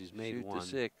because he's made Shoot 1. the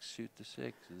 6. Shoot the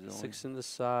 6. Is the 6 in the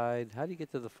side. How do you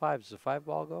get to the 5? Does the 5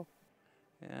 ball go?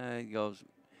 Yeah, it goes.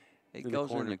 It In the goes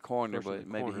in corner. the corner, Goes in but the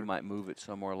maybe he corner. might move it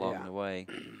somewhere along Yeah. the way.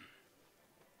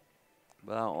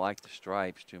 But I don't like the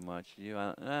stripes too much.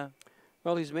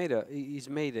 Well, he's made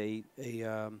a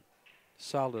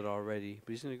solid already,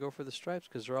 but he's going to go for the stripes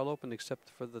because they're all open except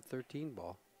for the 13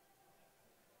 ball.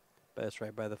 But that's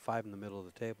right by the 5 in the middle of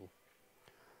the table,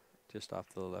 just off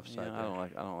to the left side. I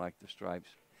don't like the stripes,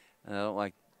 and I don't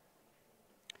like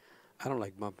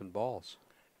bumping balls.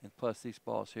 And plus, these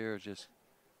balls here are just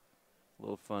a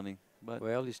little funny. But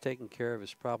well, he's taking care of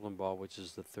his problem ball, which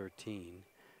is the 13,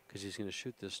 because he's going to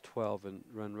shoot this 12 and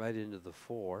run right into the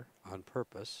 4 on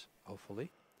purpose,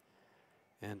 hopefully,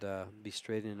 and be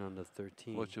straight in on the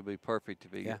 13. Which will be perfect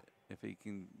if he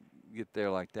can get there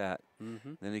like that.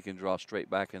 Then he can draw straight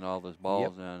back in all those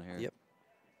balls down here. Yep.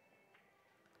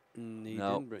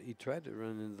 He tried to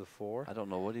run into the 4. I don't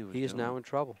know what he was doing. He is now in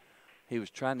trouble. He was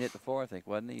trying to hit the 4, I think,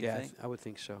 wasn't he? Yeah, I would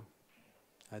think so.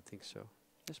 I think so.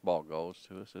 This ball goes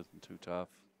to us. Isn't too tough.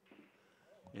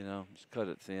 Just cut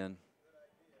it thin.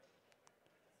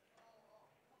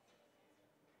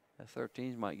 That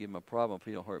 13s might give him a problem if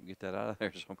he don't hurry up and get that out of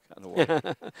there some kind of way.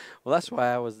 Well, that's why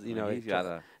I was, he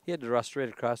had to draw straight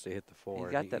across to hit the 4.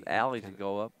 He's got that alley to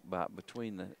go up about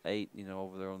between the 8,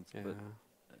 over there on. But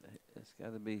it's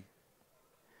got to be.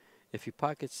 If he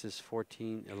pockets his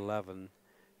 14, 11,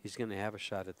 he's going to have a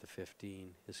shot at the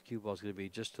 15. His cue ball is going to be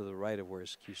just to the right of where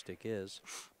his cue stick is,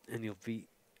 and he'll be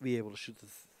able to shoot the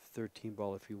 13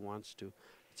 ball if he wants to.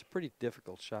 It's a pretty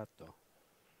difficult shot, though.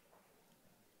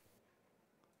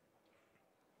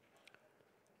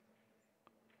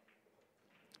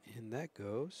 And that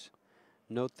goes.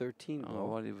 No 13 ball. I don't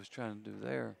know what he was trying to do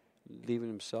there. Leaving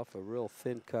himself a real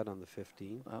thin cut on the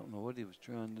 15. I don't know what he was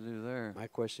trying to do there. My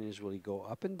question is, will he go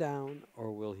up and down,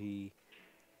 or will he...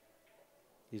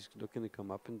 He's looking to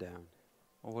come up and down.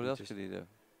 Well, what else could he do?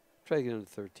 Try to get on the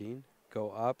 13.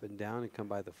 Go up and down and come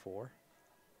by the 4.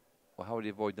 Well, how would he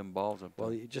avoid them balls up there?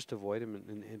 Well, you just avoid him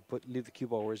and leave the cue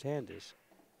ball where his hand is.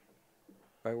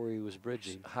 Right where he was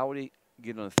bridging. How would he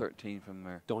get on the 13 from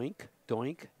there? Doink,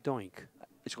 doink, doink.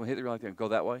 It's going to hit the ground like that and go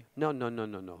that way? No.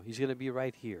 He's going to be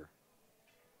right here.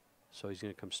 So he's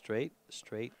going to come straight,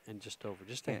 and just over.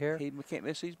 Just a hair. He can't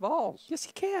miss these balls. Yes,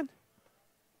 he can.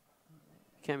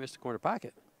 He can't miss the corner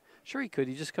pocket. Sure he could.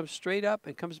 He just comes straight up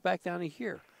and comes back down to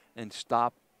here. And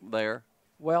stop there.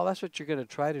 Well, that's what you're going to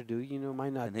try to do.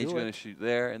 Might not do it. And he's going to shoot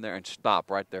there and there and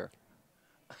stop right there.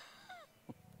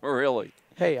 Really?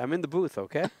 Hey, I'm in the booth,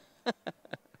 okay?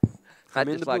 I'm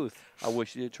in the booth. I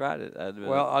wish you had tried it.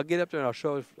 Well, I'll get up there and I'll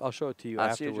show it to you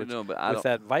afterwards. See what you're doing, but with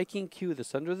that Viking cue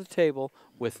that's under the table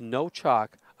with no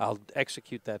chalk, I'll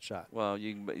execute that shot. Well,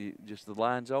 just the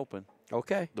line's open.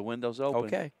 Okay. The window's open.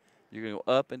 Okay. You're going to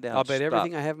go up and down. I'll bet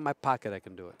everything I have in my pocket I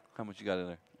can do it. How much you got in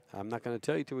there? I'm not going to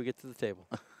tell you till we get to the table.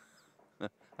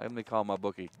 Let me call my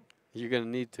bookie. You're going to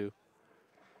need to.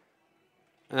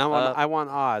 And I want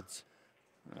odds.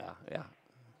 Yeah.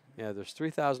 Yeah, there's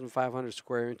 3,500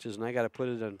 square inches, and I got to put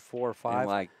it on 4 or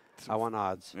 5. I want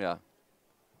odds. Yeah.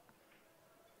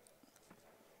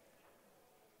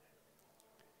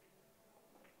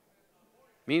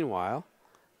 Meanwhile,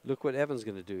 look what Evan's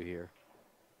going to do here.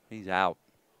 He's out.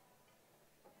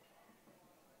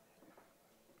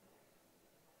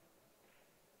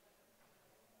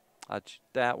 I'd shoot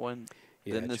that one,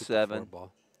 then the 7. The 4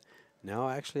 ball. No,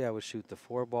 actually, I would shoot the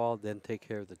 4 ball, then take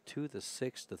care of the 2, the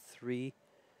 6, the 3,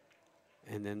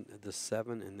 and then the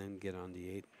 7, and then get on the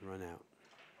 8 and run out.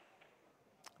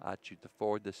 I'd shoot the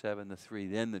 4, the 7, the 3,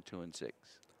 then the 2 and 6.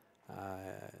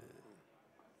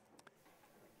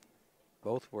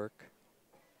 Both work.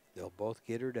 They'll both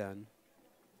get her done.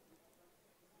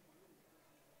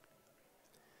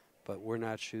 But we're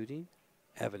not shooting.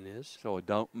 Evan is. So it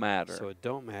don't matter. So it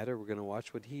don't matter. We're going to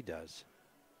watch what he does.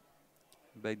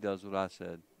 Big does what I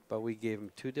said. But we gave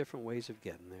him 2 different ways of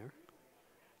getting there.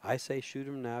 I say shoot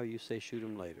him now. You say shoot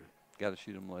him later. Got to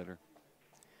shoot him later.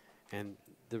 And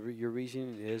your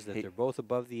reasoning is that they're both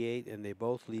above the 8, and they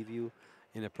both leave you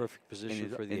in a perfect position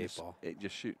for the 8 ball. It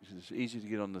just shoots. It's easy to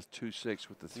get on the 2-6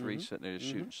 with the 3 sitting there to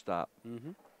shoot and stop.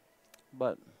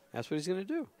 But that's what he's going to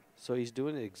do. So he's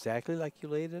doing it exactly like you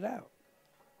laid it out.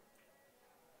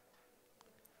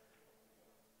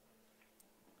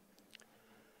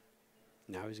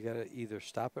 Now he's got to either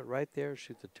stop it right there,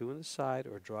 shoot the 2 on the side,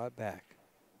 or draw it back.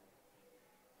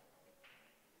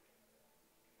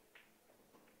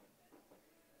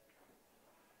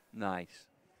 Nice.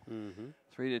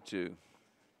 3-2.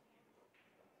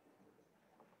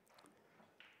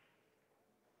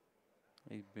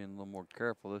 He's been a little more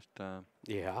careful this time.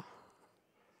 Yeah.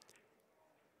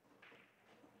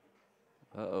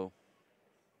 Uh-oh.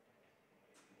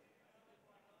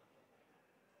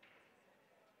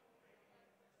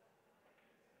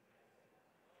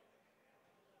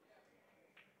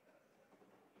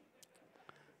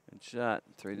 shot.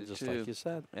 3 to Just 2. like you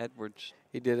said. Edwards.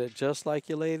 He did it just like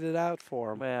you laid it out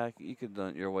for him. Well, you could have done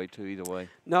it your way too, either way.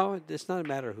 No, it's not a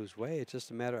matter of whose way. It's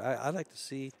just a matter. I like to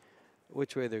see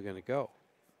which way they're going to go,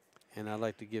 and I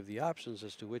like to give the options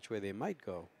as to which way they might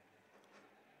go.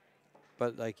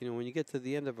 But like when you get to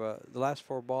the end of the last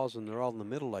 4 balls and they're all in the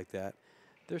middle like that,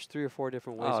 there's 3 or 4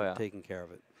 different ways of taking care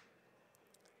of it.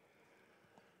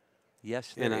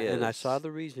 Yes, there is. And I saw the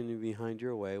reasoning behind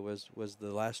your way was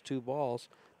the last 2 balls.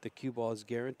 The cue ball is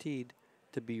guaranteed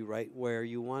to be right where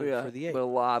you want it for the 8. But a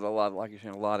lot, like you're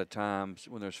saying, a lot of times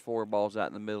when there's 4 balls out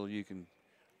in the middle, you can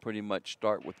pretty much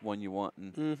start with one you want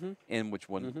and end which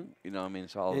one. You know, what I mean,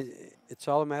 it's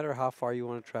all a matter of how far you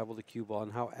want to travel the cue ball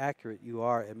and how accurate you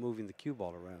are at moving the cue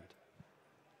ball around.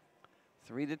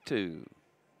 3 to 2.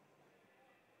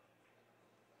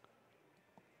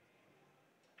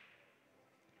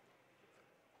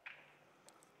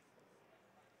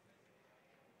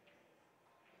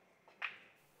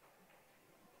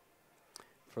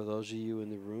 For those of you in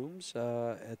the rooms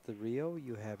at the Rio,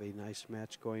 you have a nice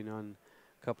match going on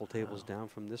a couple tables down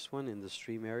from this one in the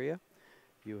stream area.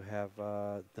 You have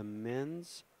the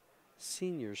men's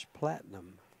seniors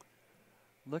platinum.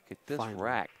 Look at this final.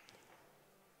 rack.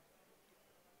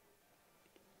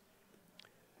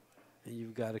 And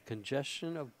you've got a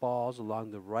congestion of balls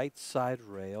along the right side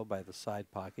rail by the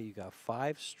side pocket. You got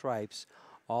 5 stripes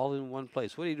all in one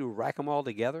place. What do? Rack them all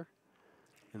together?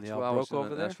 And they all broke over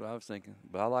there? That's what I was thinking.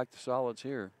 But I like the solids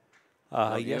here.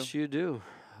 Yes, you do.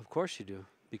 Of course you do.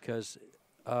 Because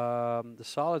the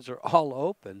solids are all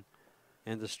open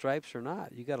and the stripes are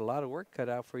not. You got a lot of work cut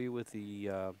out for you with the,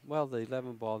 the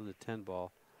 11 ball and the 10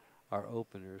 ball are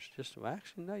openers.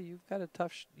 Actually, no, you got a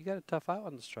tough out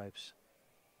on the stripes.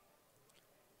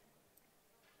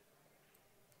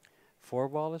 4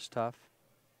 ball is tough.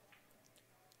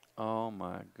 Oh,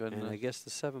 my goodness. And I guess the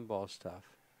 7 ball is tough.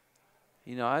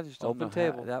 You know, I just don't know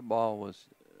table. That ball was,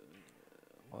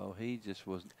 he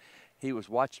was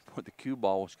watching where the cue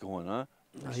ball was going, huh?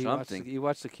 He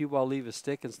watched the cue ball leave his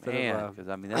stick instead of. Because,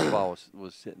 I mean, that ball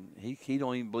was sitting. He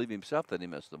don't even believe himself that he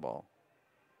missed the ball.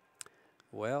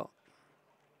 Well.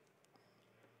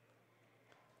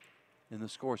 And the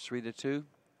score is 3 to 2.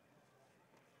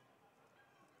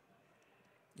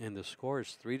 And the score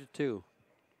is 3 to 2.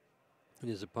 And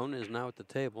his opponent is now at the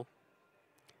table,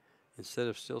 instead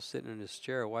of still sitting in his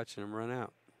chair watching him run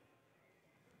out.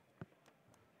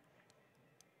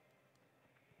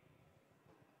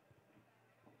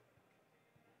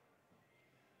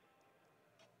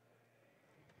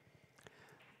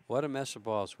 What a mess of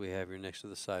balls we have here next to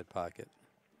the side pocket.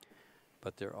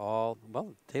 But they're all,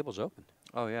 the table's open.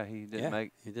 Oh, yeah, he didn't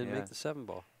make the 7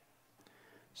 ball.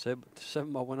 So the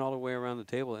 7 ball went all the way around the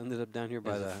table, ended up down here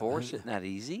by the 4 sitting that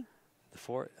easy? The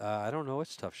 4, I don't know.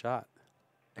 It's a tough shot.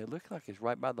 It looked like it's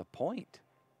right by the point.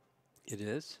 It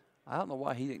is. I don't know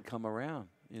why he didn't come around,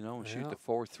 and shoot the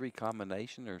 4-3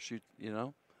 combination or shoot,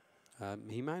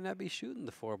 He might not be shooting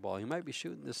the 4 ball. He might be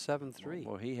shooting the 7-3.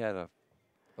 Well, he had a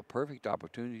perfect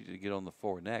opportunity to get on the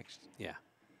 4 next. Yeah.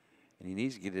 And he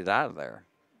needs to get it out of there.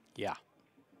 Yeah.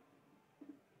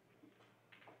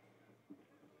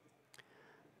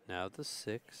 Now the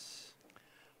 6.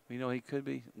 He could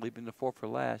be leaving the 4 for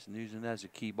last and using that as a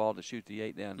key ball to shoot the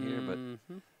 8 down here. But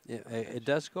it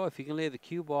does go. If you can lay the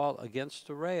cue ball against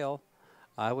the rail,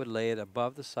 I would lay it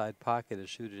above the side pocket and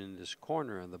shoot it in this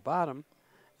corner on the bottom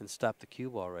and stop the cue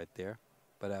ball right there.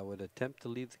 But I would attempt to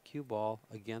leave the cue ball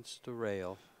against the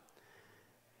rail.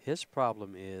 His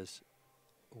problem is,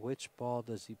 which ball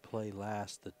does he play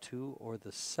last, the 2 or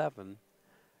the 7,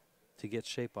 to get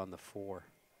shape on the 4?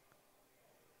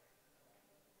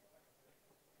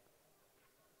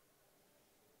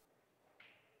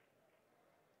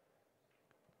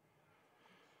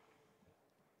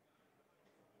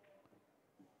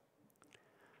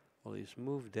 Well, he's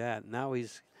moved that. Now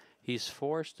he's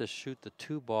forced to shoot the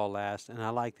 2 ball last, and I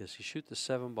like this. You shoot the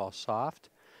 7 ball soft,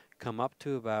 come up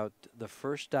to about the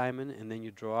first diamond, and then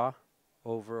you draw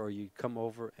over, or you come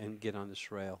over and get on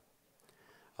this rail.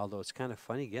 Although it's kind of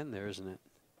funny getting there, isn't it?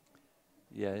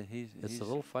 Yeah, it's a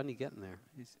little funny getting there.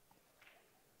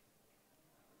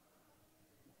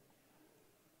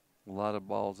 A lot of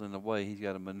balls in the way. He's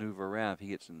got to maneuver around if he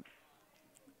gets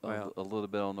a little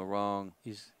bit on the wrong.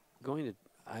 He's going to.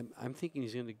 I'm thinking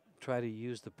he's going to try to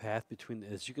use the path between,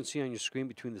 as you can see on your screen,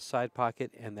 between the side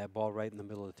pocket and that ball right in the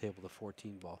middle of the table, the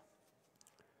 14 ball.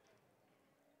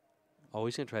 Oh,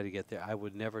 he's going to try to get there. I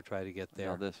would never try to get there.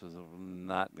 No, this is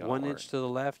not going to work. 1 inch to the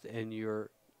left, and you're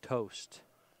toast.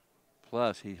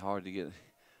 Plus, he's hard to get.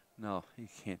 No, he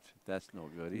can't. That's no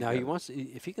good. Now, he wants to,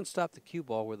 if he can stop the cue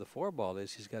ball where the 4 ball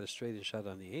is, he's got a straight in shot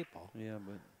on the 8 ball. Yeah,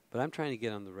 but But I'm trying to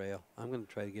get on the rail. I'm going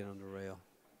to try to get on the rail.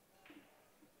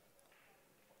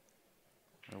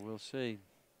 And we'll see.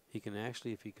 He can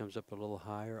actually, if he comes up a little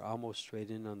higher, almost straight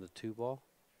in on the 2-ball,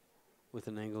 with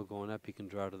an angle going up, he can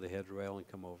draw to the head rail and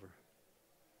come over.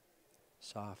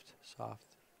 Soft, soft,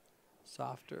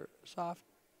 softer, softer.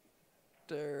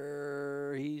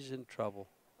 He's in trouble.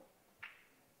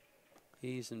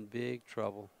 He's in big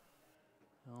trouble.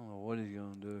 I don't know what he's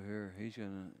going to do here.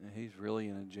 He's really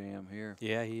in a jam here.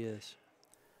 Yeah, he is.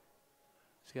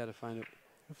 He's got to find it.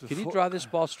 Can he draw this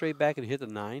ball straight back and hit the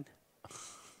 9?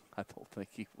 I don't think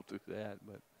he will do that,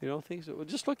 but You don't think so? Well,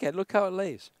 just look at it. Look how it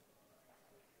lays.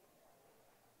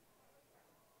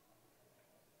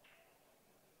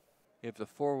 if the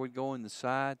 4 would go in the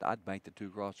side, I'd bank the 2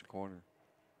 across the corner.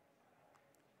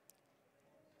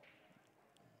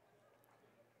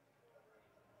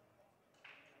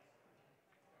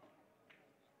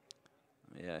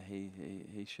 Yeah,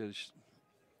 he should have.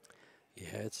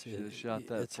 Yeah, Should have shot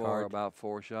that it's 4 hard. about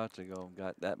 4 shots ago.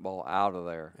 Got that ball out of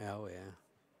there. Oh, yeah.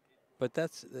 But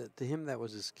that's to him, that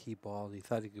was his key ball. He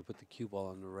thought he could put the cue ball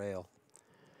on the rail.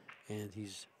 And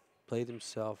he's played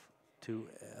himself to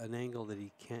an angle that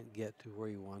he can't get to where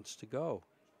he wants to go.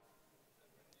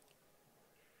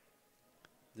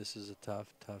 This is a tough,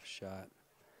 tough shot.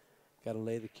 Got to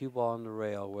lay the cue ball on the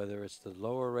rail, whether it's the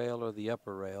lower rail or the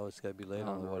upper rail. It's got to be laid I don't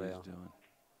on the know what rail. he's doing.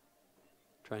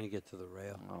 Trying to get to the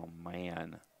rail. Oh,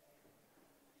 man.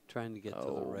 Trying to get to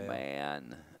the rail. Oh,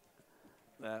 man.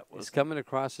 That was. He's coming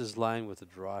across his line with a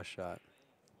draw shot.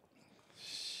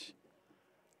 He's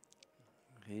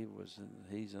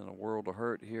in a world of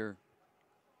hurt here.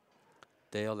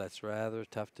 Dale, that's rather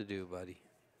tough to do, buddy.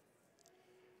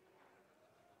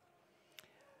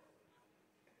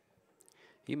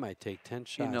 He might take 10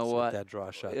 shots You know what? at that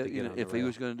draw shot to get on the if he rail.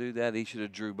 was going to do that, he should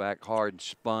have drew back hard and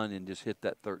spun and just hit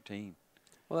that 13.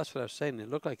 Well, that's what I was saying. It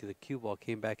looked like the cue ball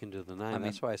came back into the 9. I mean,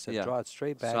 That's why I said yeah, draw it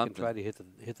straight back and something. try to hit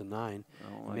the 9. I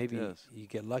don't And like maybe this. you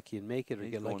get lucky and make it, or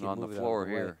He's get going lucky on and the move it floor out of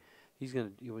the way. here.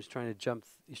 He was trying to jump.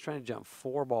 He's trying to jump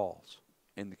 4 balls.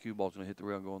 And the cue ball's going to hit the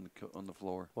rail and go on the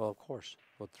floor. Well, of course.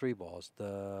 Well, 3 balls.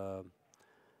 The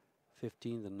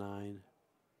 15, the 9.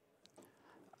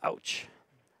 Ouch.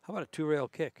 How about a 2-rail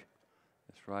kick?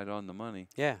 It's right on the money.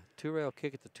 Yeah, 2-rail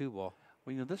kick at the 2 ball.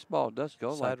 Well, this ball does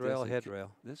go Side like rail, this. head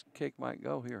rail. This kick might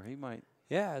go here. He might.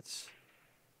 Yeah, he's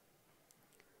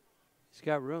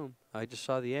got room. I just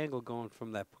saw the angle going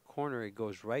from that corner. It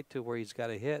goes right to where he's got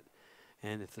to hit.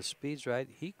 And if the speed's right,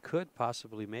 he could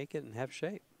possibly make it and have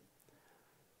shape.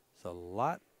 It's a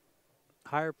lot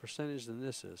higher percentage than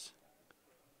this is.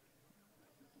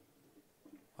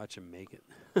 Watch him make it.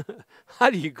 How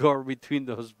do you go between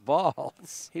those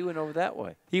balls? He went over that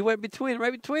way. He went between,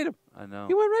 right between them. I know.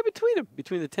 He went right between them,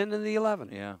 between the 10 and the 11.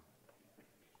 Yeah.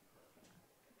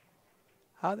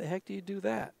 How the heck do you do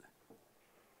that?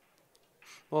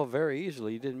 Well, very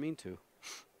easily. You didn't mean to.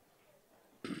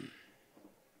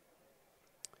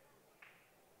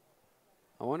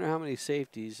 I wonder how many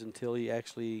safeties until we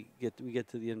get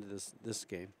to the end of this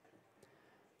game.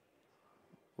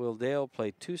 Will Dale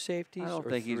play 2 safeties? I don't or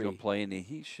think 3? he's going to play any.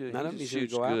 He should. None of He them. just He's gonna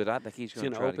shoots go out. good. I think he's going to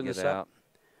gonna try to open get this up. out.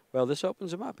 Well, this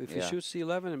opens him up. If he Yeah. shoots the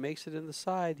 11 and makes it in the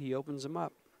side, he opens him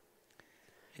up.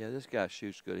 Yeah, this guy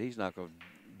shoots good. He's not going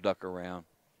to duck around.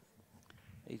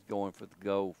 He's going for the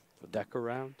go. Duck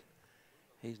around.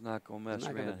 He's not going to He's mess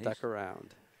not going around. to duck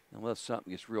around. Unless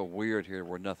something gets real weird here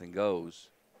where nothing goes.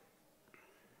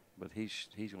 But he's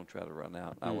going to try to run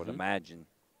out, I would Mhm. imagine.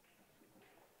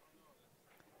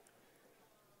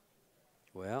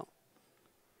 Well,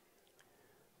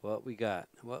 what we got?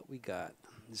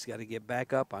 He's got to get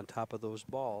back up on top of those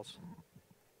balls.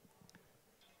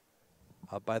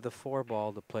 Up by the 4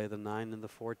 ball to play the 9 and the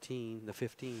 14, the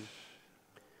 15.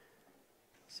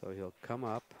 So he'll come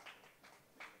up.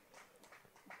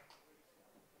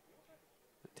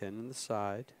 10 in the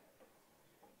side.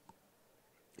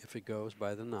 If it goes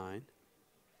by the 9.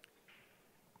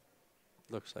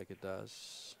 Looks like it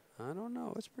does. I don't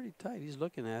know. It's pretty tight. He's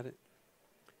looking at it.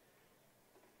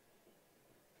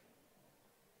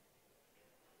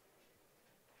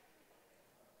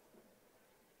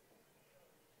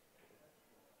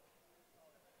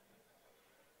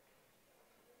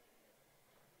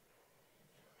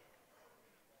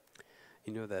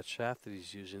 You know that shaft that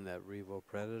he's using, that Revo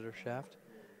Predator shaft?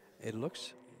 It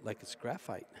looks like it's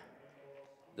graphite.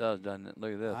 Doesn't it?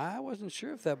 Look at this. I wasn't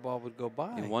sure if that ball would go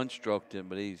by. He one-stroked him,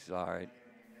 but he's all right.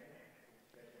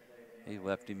 He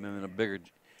left him in a bigger.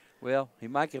 Well, he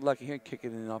might get lucky here and kick it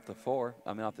in off the 4.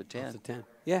 I mean, off the 10. Off the 10.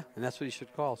 Yeah, and that's what he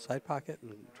should call. Side pocket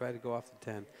and try to go off the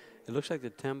 10. It looks like the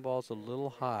 10 ball's a little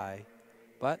high,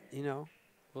 but,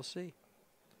 we'll see.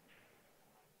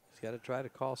 got to try to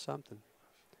call something.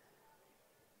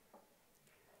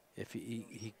 If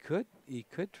he could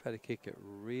try to kick it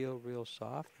real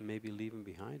soft and maybe leave him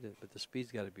behind it, but the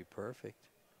speed's got to be perfect,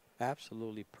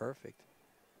 absolutely perfect.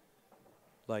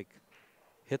 Like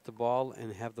hit the ball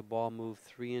and have the ball move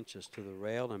 3 inches to the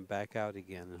rail and back out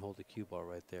again and hold the cue ball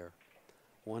right there.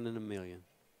 1 in a million.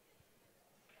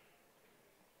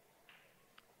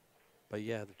 But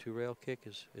yeah, the 2-rail kick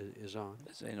is on.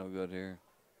 This ain't no good here.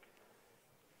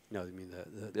 No, you mean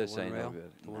the This one ain't rail? no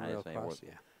good. The one Nah, rail this ain't cross, worth-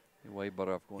 yeah. You're way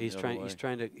better off going He's the other trying.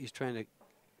 way. He's trying to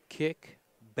kick,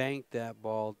 bank that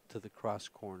ball to the cross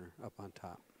corner up on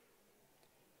top.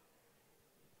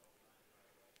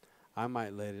 I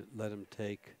might let him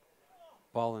take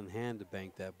ball in hand to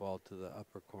bank that ball to the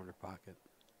upper corner pocket,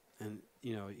 and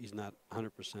you know he's not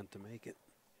 100% to make it.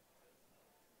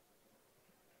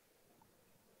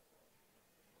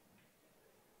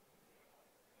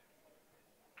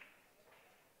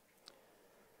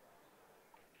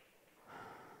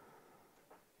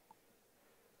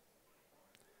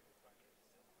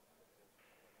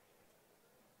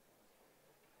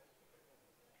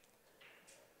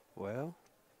 Well,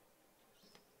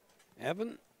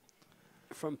 Evan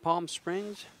from Palm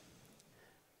Springs,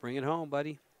 bring it home,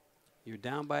 buddy. You're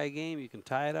down by a game. You can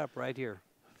tie it up right here.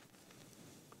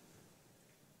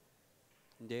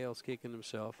 Dale's kicking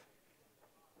himself.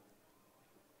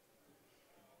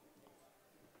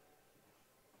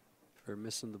 For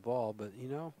missing the ball, but you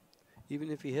know,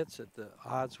 even if he hits it, the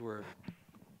odds were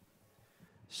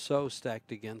so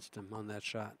stacked against him on that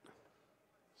shot.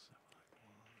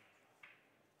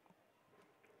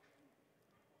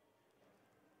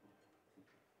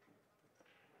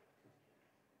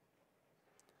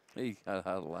 He got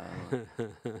out of line.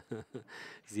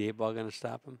 Is the 8-ball going to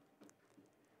stop him?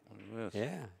 Yes.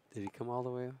 Yeah. Did he come all the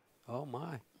way up? Oh,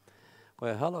 my.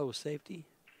 Well, hello, safety.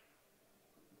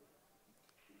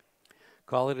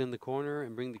 Call it in the corner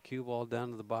and bring the cue ball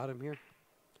down to the bottom here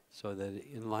so that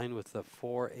in line with the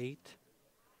 4-8.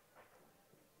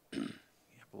 I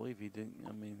believe he didn't.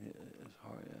 I mean, it's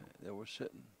hard. They were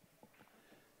sitting.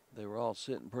 They were all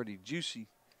sitting pretty juicy.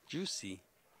 Juicy.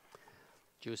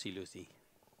 Juicy Lucy.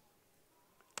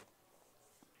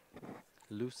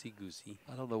 Loosey goosey.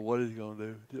 I don't know what he's going to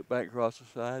do. Get back across the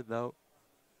side? No.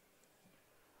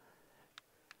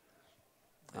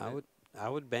 I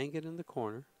would bang it in the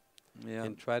corner. Yeah.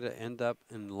 And try to end up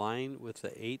in line with the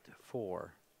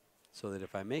 8-4, so that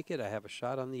if I make it, I have a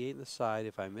shot on the 8 on the side.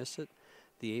 If I miss it,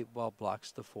 the 8-ball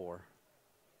blocks the 4.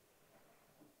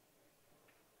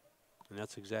 And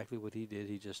that's exactly what he did.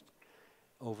 He just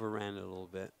overran it a little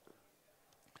bit.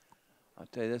 I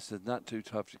tell you, this is not too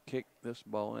tough to kick this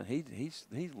ball in. He's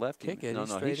left. Kick it. No,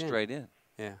 he's straight in.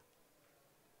 Yeah.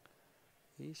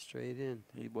 He's straight in.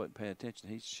 He wasn't paying attention.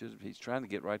 He's trying to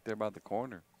get right there by the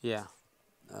corner. Yeah.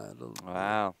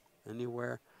 Wow.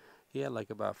 Anywhere. He had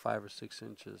like about 5 or 6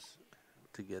 inches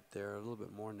to get there. A little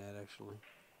bit more than that, actually.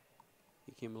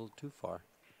 He came a little too far.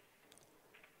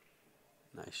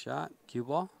 Nice shot. Cue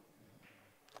ball.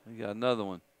 He got another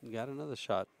one. You got another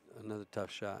shot. Another tough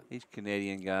shot. These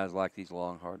Canadian guys like these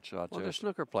long, hard shots. Well, they're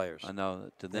snooker players. I know.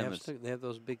 To them, They have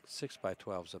those big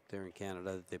 6x12s up there in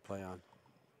Canada that they play on.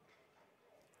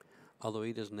 Although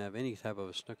he doesn't have any type of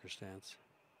a snooker stance.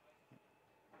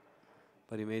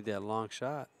 But he made that long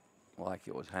shot. like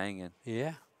it was hanging.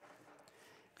 Yeah.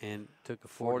 And took a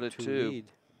 4-2 lead.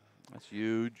 That's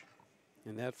huge.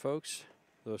 And that, folks,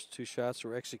 those 2 shots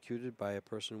were executed by a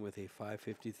person with a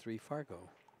 553 Fargo.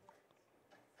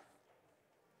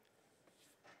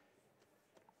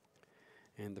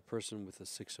 And the person with the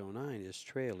 609 is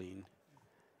trailing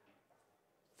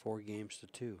 4 games to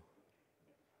 2.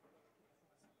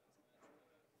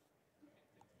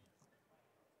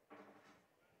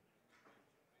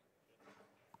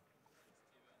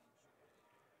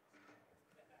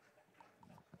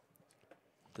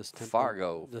 Does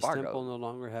Fargo. Temple no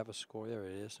longer have a score? There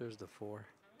it is. There's the 4.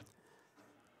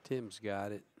 Tim's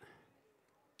got it.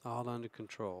 All under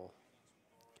control.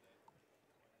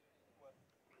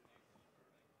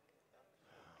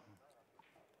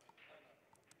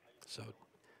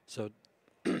 So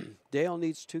Dale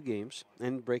needs 2 games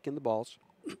and breaking the balls.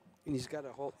 And he's got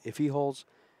to hold. If he holds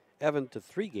Evan to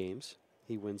 3 games,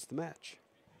 he wins the match.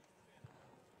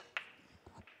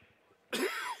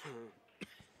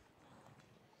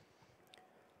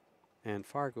 And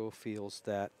Fargo feels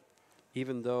that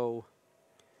even though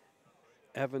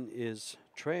Evan is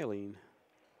trailing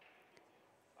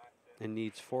and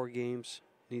needs 4 games,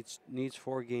 needs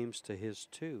 4 games to his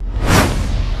 2.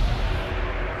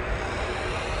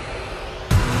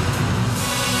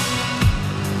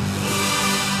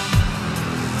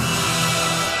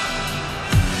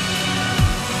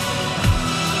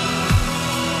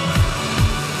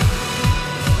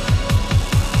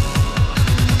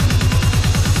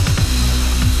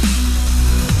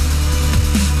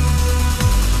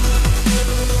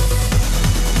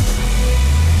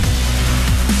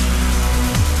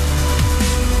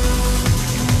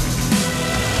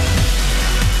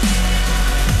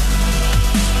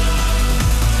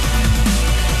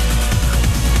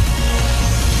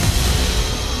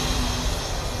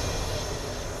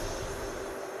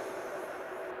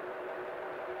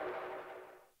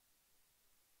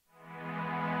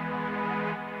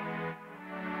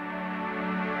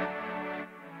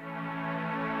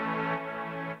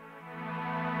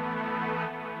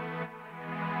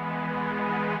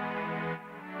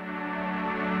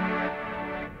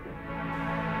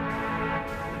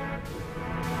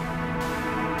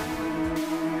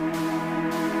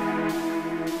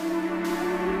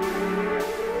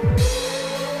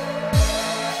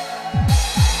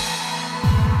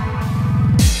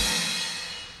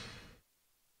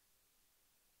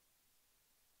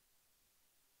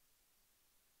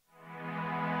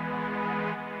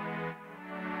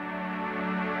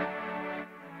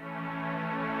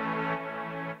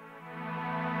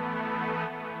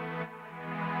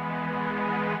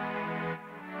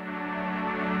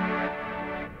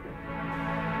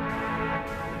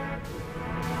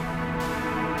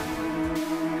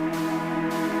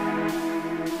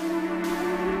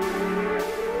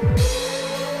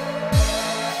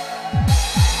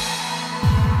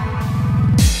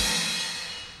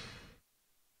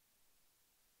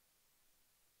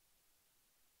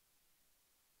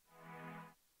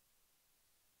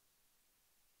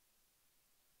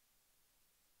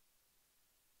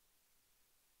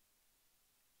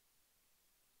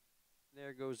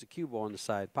 There goes the cue ball in the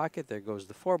side pocket. There goes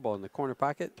the 4 ball in the corner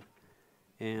pocket.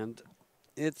 And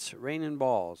it's raining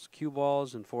balls, cue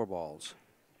balls and 4 balls.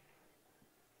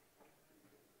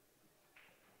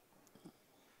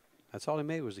 That's all he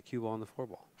made was the cue ball and the 4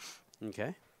 ball.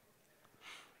 Okay.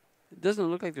 It doesn't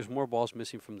look like there's more balls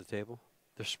missing from the table.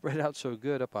 They're spread out so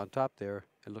good up on top there.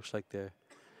 It looks like they're,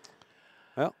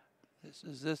 well.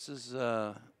 This is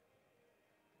a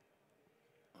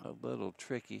little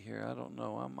tricky here. I don't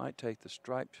know. I might take the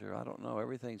stripes here. I don't know.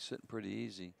 Everything's sitting pretty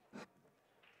easy. I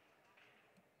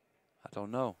don't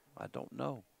know. I don't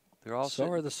know. They're all so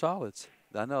sitting, are the solids.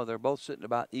 I know. They're both sitting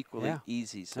about equally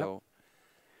easy. So,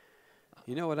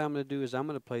 you know what I'm going to do is I'm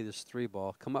going to play this 3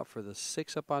 ball, come up for the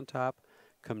 6 up on top,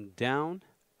 come down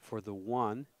for the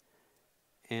 1,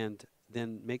 and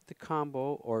then make the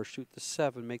combo or shoot the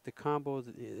 7, make the combo.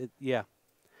 Yeah.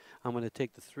 I'm going to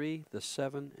take the 3, the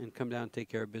 7, and come down and take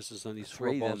care of business on these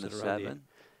 4 balls that are on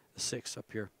the 6 up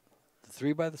here. The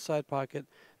 3 by the side pocket,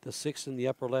 the 6 in the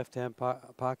upper left-hand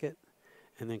pocket,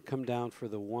 and then come down for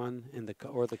the 1 and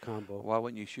or the combo. Why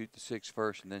wouldn't you shoot the 6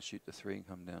 first and then shoot the 3 and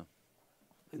come down?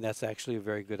 And that's actually a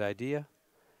very good idea.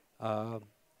 The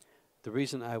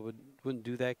reason I wouldn't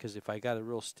do that, because if I got a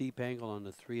real steep angle on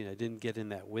the 3 and I didn't get in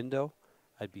that window,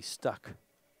 I'd be stuck.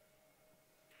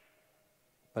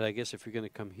 But I guess if you're going to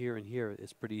come here and here,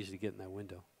 it's pretty easy to get in that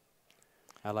window.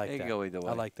 I like that. It can go either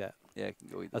way. I like that. Yeah, it can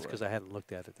go either way. That's because I hadn't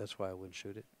looked at it. That's why I wouldn't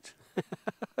shoot it.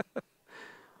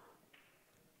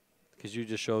 Because you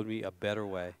just showed me a better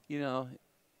way. You know,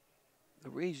 the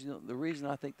reason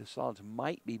I think the solids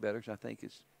might be better is I think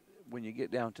it's when you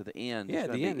get down to the end. Yeah,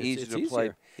 it's the end, easier it's to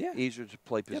play. Yeah. Easier to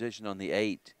play position on the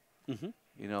 8. Mm-hmm.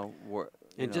 You know,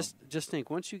 and just think,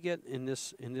 once you get in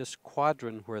this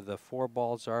quadrant where the 4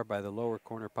 balls are by the lower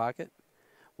corner pocket,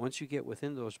 once you get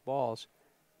within those balls,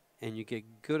 and you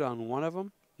get good on one of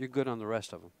them, you're good on the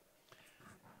rest of them.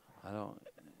 I don't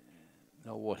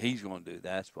know what he's going to do.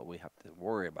 That's what we have to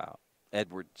worry about.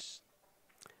 Edwards.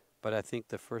 But I think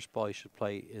the first ball you should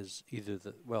play is either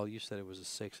the, well, you said it was a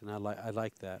 6, and I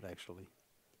like that actually.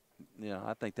 Yeah,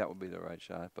 I think that would be the right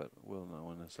shot, but we'll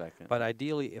know in a second. But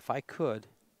ideally, if I could,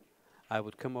 I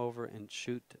would come over and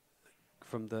shoot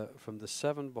from the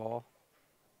 7 ball.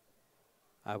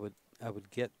 I would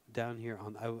get down here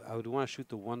on. I would want to shoot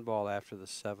the 1 ball after the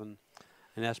 7,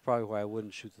 and that's probably why I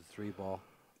wouldn't shoot the 3 ball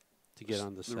to get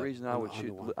on the 7. The reason I would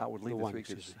shoot, I would leave the 3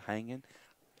 because it's hanging.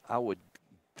 I would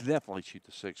definitely shoot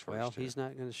the 6 first. Well, he's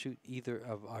not going to shoot either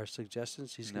of our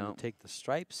suggestions. He's going to take the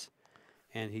stripes,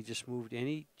 and he just moved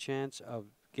any chance of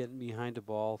getting behind the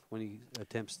ball when he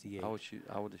attempts the 8.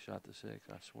 I would have shot the 6.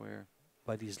 I swear.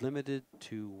 But he's limited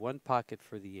to 1 pocket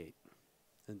for the 8,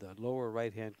 in the lower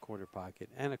right-hand corner pocket,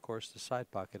 and of course the side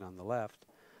pocket on the left.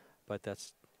 But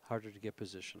that's harder to get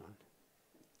position on.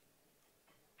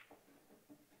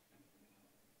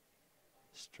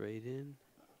 Straight in.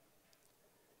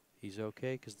 He's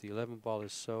okay because the 11 ball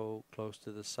is so close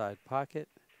to the side pocket.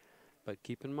 But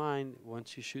keep in mind,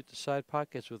 once you shoot the side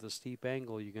pockets with a steep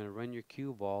angle, you're going to run your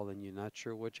cue ball, and you're not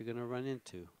sure what you're going to run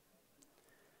into.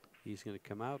 He's going to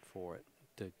come out for it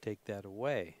to take that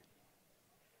away.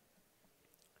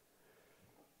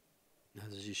 Now,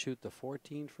 does he shoot the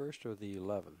 14 first or the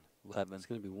 11? 11. It's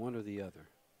going to be one or the other.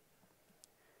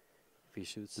 If he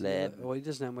shoots, well, he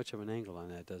doesn't have much of an angle on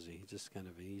that, does he? He's just kind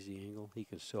of an easy angle. He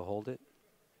can still hold it.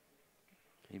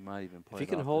 He might even play. If he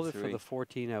can hold it for the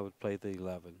 14, I would play the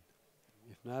 11.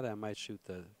 If not, I might shoot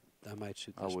the. I might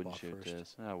shoot this ball first. I wouldn't shoot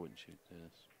this. I wouldn't shoot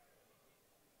this.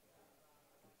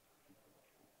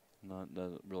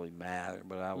 Doesn't really matter,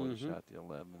 but I would have shot the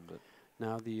 11. But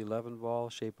now the 11 ball,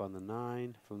 shape on the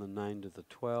 9, from the 9 to the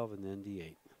 12, and then the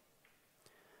 8.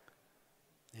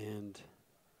 And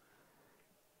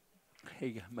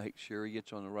he got to make sure he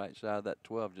gets on the right side of that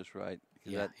 12 just right.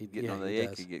 Yeah, getting on the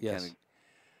 8 could get kind of.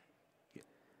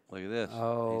 Look at this.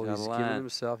 Oh, he's he's out of giving line.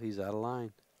 himself. He's out of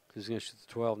line. He's going to shoot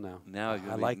the 12 now. Now he's I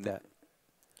gonna be like that.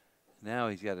 Now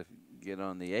he's got to get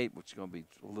on the 8, which is going to be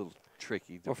a little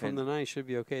tricky. Well, from the 9, he should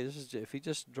be okay. This is if he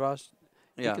just draws,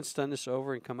 he yeah. can stun this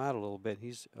over and come out a little bit.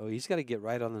 He's got to get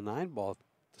right on the 9 ball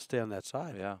to stay on that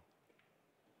side. Yeah.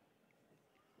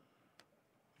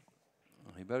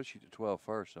 Well, he better shoot the 12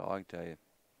 first, all I can tell you.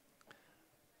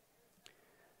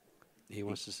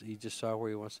 He just saw where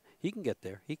he wants. He can get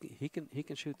there. He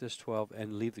can shoot this 12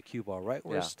 and leave the cue ball right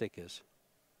where his stick is.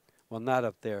 Well, not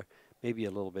up there. Maybe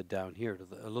a little bit down here,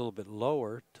 a little bit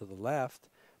lower to the left,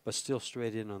 but still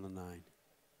straight in on the 9.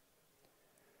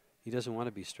 He doesn't want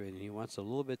to be straight in. He wants a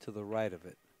little bit to the right of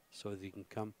it so that he can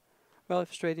come. Well,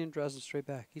 if straight in, draws it straight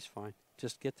back. He's fine.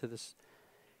 Just get to this.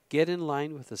 Get in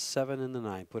line with the 7 and the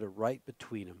 9. Put it right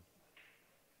between them.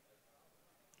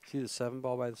 See the 7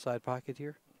 ball by the side pocket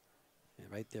here? Yeah,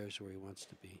 right there is where he wants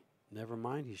to be. Never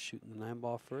mind. He's shooting the 9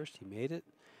 ball first. He made it.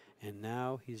 And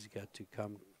now he's got to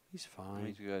come. He's fine.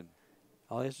 He's good.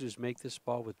 All he has to do is make this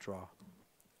ball withdraw.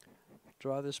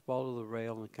 Draw this ball to the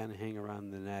rail and kind of hang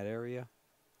around in that area.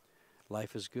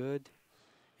 Life is good,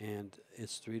 and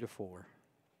it's 3-4.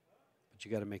 But you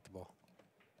got to make the ball.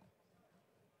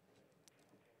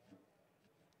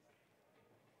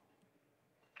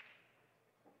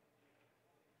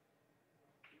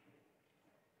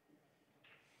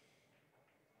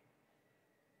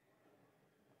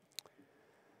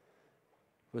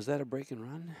 Was that a break and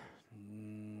run?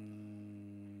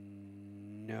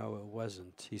 No, it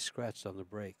wasn't. He scratched on the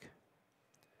break.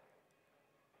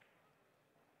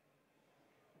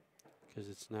 Because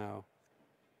it's now,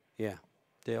 yeah,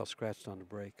 Dale scratched on the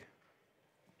break.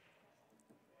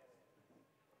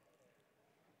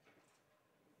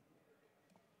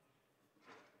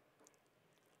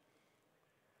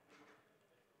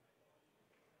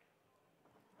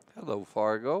 Hello,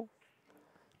 Fargo.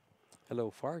 Hello,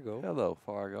 Fargo. Hello,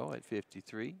 Fargo at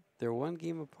 53. They're one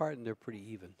game apart, and they're pretty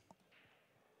even.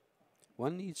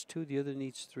 One needs 2, the other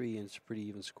needs 3, and it's a pretty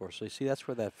even score. So you see that's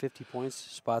where that 50 points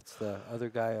spots the other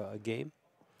guy a game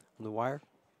on the wire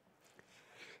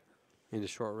in the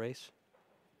short race.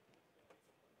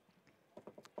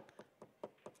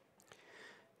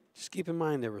 Just keep in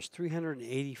mind there was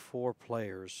 384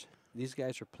 players. These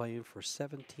guys are playing for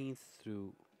 17th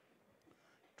through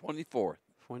 24th.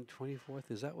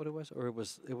 24th. Is that what it was? Or it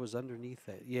was underneath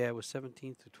that? Yeah, it was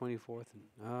 17th to 24th.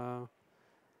 And,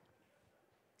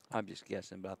 I'm just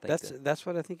guessing, but I think that's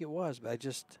what I think it was. But I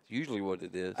just usually what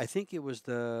it is. I think it was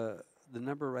the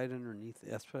number right underneath.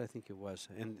 That's what I think it was.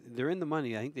 And they're in the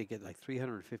money. I think they get like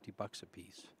 $350 a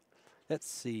piece. Let's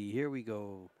see. Here we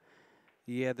go.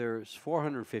 Yeah, there's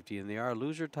 450, and they are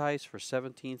loser ties for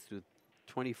 17th through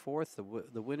 24th.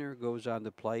 The winner goes on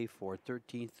to play for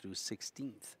 13th through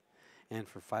 16th, and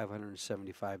for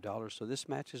 $575. So this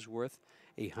match is worth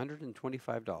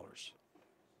 $125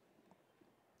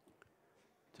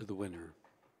 to the winner.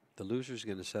 The loser is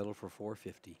going to settle for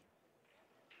 $450.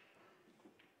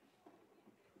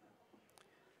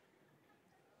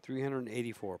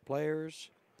 $384 players.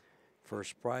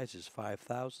 First prize is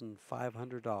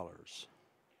 $5,500.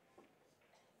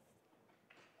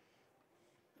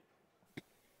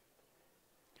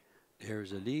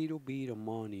 There's a little bit of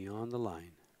money on the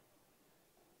line.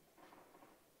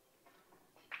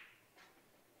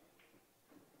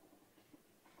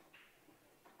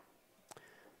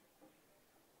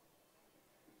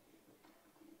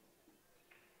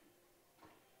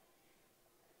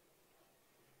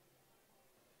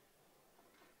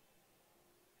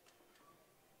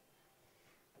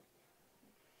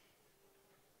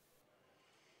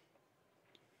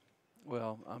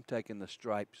 Well, I'm taking the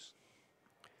stripes.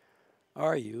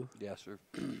 Are you? Yes, sir.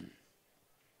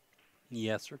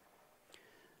 Yes, sir.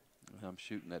 I'm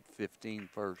shooting at 15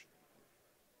 first.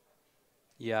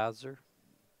 Yasser,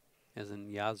 as in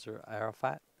Yasser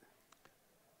Arafat.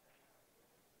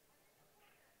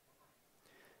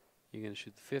 You're going to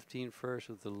shoot the 15 first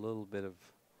with a little bit of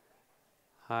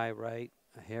high right,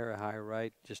 a hair of high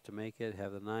right, just to make it.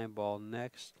 Have the 9 ball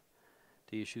next.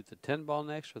 Do you shoot the 10 ball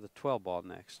next or the 12 ball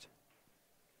next?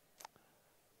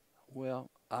 Well,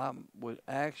 I would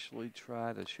actually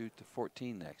try to shoot the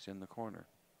 14 next in the corner.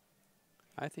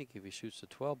 I think if he shoots the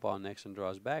 12 ball next and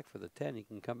draws back for the 10, he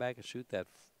can come back and shoot that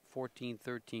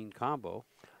 14-13 combo.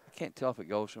 I can't tell if it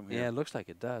goes from here. Yeah, it looks like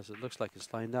it does. It looks like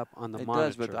it's lined up on the it monitor.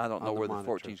 It does, but I don't know where the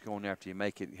monitor. 14's going after you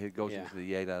make it. It goes into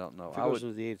the 8. I don't know. If it goes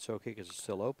into the 8, it's okay because it's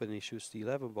still open. He shoots the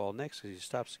 11 ball next because he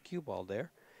stops the cue ball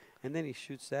there. And then he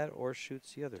shoots that or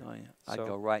shoots the other. I'd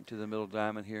go right to the middle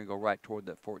diamond here and go right toward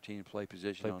that 14 play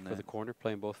position on that. For the corner,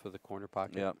 playing both for the corner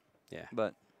pocket. Yep. Yeah.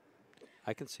 But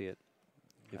I can see it.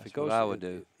 If That's it goes, what I would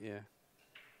do. Yeah.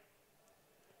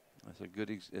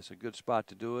 It's a good spot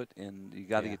to do it, and you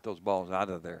got to Yeah. get those balls out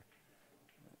of there.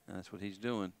 And that's what he's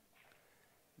doing.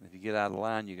 If you get out of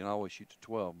line, you can always shoot to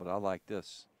 12, but I like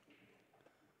this.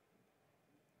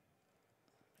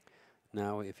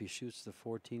 Now, if he shoots the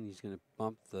 14, he's going to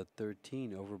bump the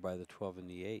 13 over by the 12 and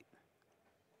the 8.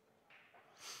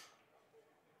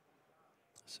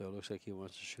 So it looks like he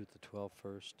wants to shoot the 12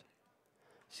 first.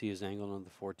 See his angle on the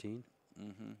 14?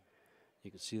 Mm-hmm.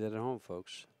 You can see that at home,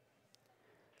 folks.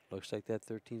 Looks like that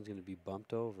 13 is going to be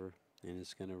bumped over, and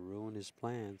it's going to ruin his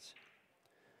plans.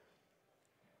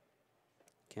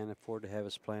 Can't afford to have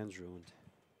his plans ruined.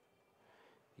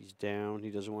 He's down. He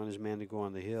doesn't want his man to go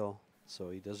on the hill, so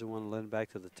he doesn't want to let him back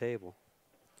to the table.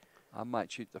 I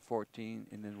might shoot the 14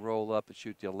 and then roll up and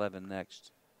shoot the 11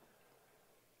 next.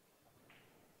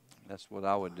 That's what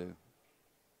I would do.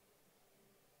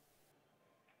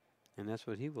 And that's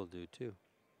what he will do, too.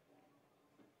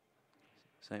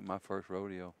 This ain't my first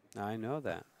rodeo. I know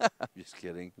that. I'm just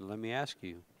kidding. Let me ask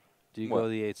you. Do you What? go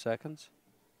the 8 seconds?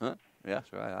 Huh? Yeah,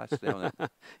 that's right. I stay on that. You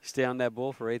stay on that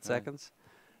bull for 8 Right. seconds?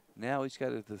 Now he's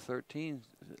got the 13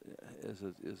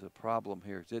 is a problem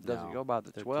here. It doesn't No, go by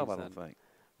the 12, I 13's don't not- think.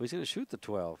 Well, he's going to shoot the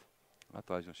 12. I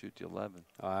thought he was going to shoot the 11.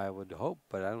 I would hope,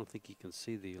 but I don't think he can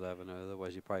see the 11.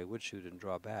 Otherwise, he probably would shoot and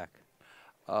draw back.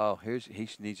 Oh, he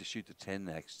needs to shoot the 10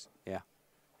 next.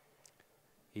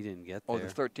 He didn't get Oh, there.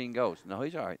 the 13 goes. No,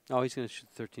 he's all right. Oh, he's going to shoot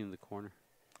 13 in the corner.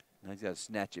 Now he's got to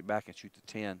snatch it back and shoot the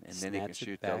 10, and then he can Snatch it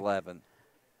shoot back. the 11.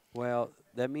 Well,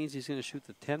 that means he's going to shoot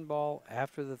the 10 ball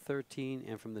after the 13,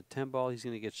 and from the 10 ball, he's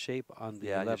going to get shape on the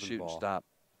Yeah, 11 just shoot ball. and stop.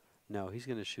 No, he's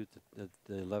going to shoot the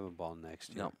 11 ball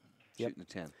next. No, Yep. shooting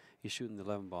the 10. He's shooting the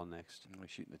 11 ball next. We're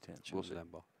shooting the 10. Shooting We'll the see.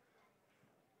 11 ball.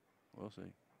 We'll see.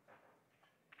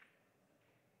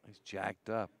 He's jacked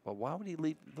up. But why would he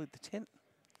leave the 10?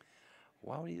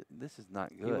 Why would he? This is not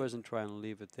good. He wasn't trying to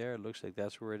leave it there. It looks like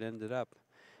that's where it ended up.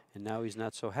 And now he's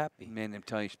not so happy. Man, I'm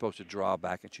telling you, he's supposed to draw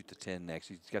back and shoot the 10 next.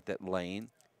 He's got that lane.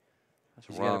 That's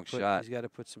a He's wrong gotta shot. He's got to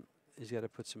put some. He's got to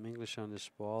put some English on this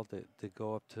ball to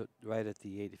go up to right at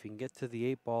the 8. If he can get to the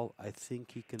 8 ball, I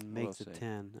think he can make We'll the see.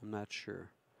 10. I'm not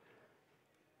sure.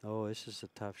 Oh, this is a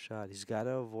tough shot. He's got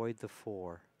to avoid the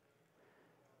 4.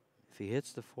 If he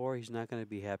hits the 4, he's not going to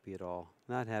be happy at all.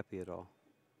 Not happy at all.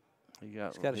 He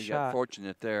got a shot.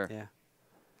 fortunate there. Yeah.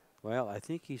 Well, I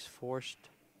think he's forced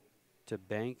to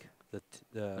bank the.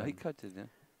 No, he cuts it in.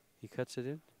 He cuts it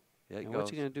in. Yeah, it And goes.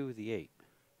 what's he going to do with the 8?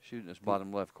 Shooting his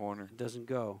bottom left corner. It doesn't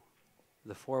go.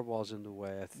 The 4 ball's in the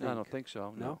way, I think. No, I don't think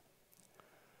so. No?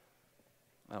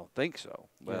 I don't think so,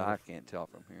 but Yeah. I can't tell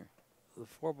from here. The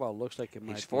 4 ball looks like it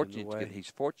might He's be in the fortunate. way.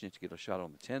 He's fortunate to get a shot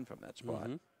on the 10 from that spot.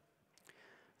 Mhm.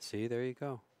 See, there you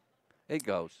go. It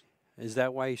goes. Is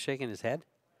that why he's shaking his head?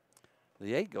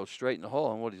 The 8 goes straight in the hole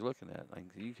on what he's looking at. Like,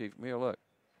 you keep from here, look.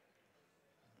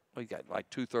 Well, he got like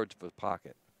 2/3 of his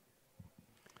pocket.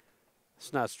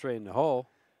 It's not straight in the hole.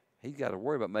 He's got to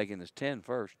worry about making his 10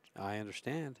 first. I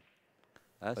understand.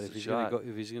 That's But if the he's shot.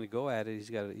 going to go at it,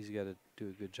 he's got to do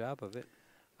a good job of it.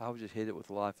 I would just hit it with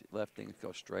the left thing and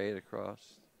go straight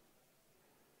across.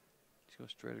 Just go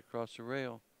straight across the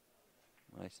rail.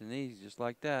 Nice and easy, just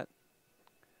like that.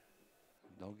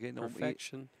 Don't get no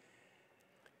Perfection.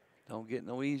 Don't get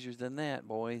no easier than that,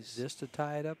 boys. Just to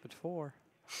tie it up at 4.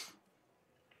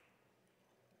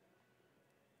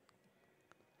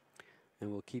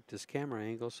 And we'll keep this camera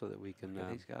angle so that we can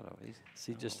he's got a.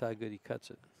 see just how good he cuts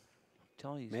it.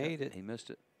 Tell you, Made it. He missed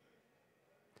it.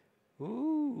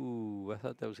 Ooh, I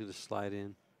thought that was going to slide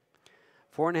in.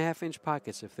 4.5-inch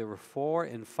pockets. If there were 4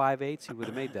 and 5/8, he would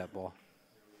have made that ball.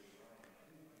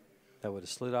 That would have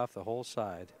slid off the whole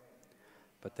side.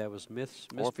 But that was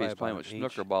missed Or if by he was playing about with an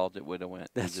inch. snooker balls, it would have went.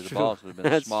 That's the true. balls would have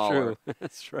been That's smaller. true.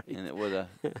 That's right. And it would have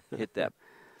hit that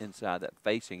inside that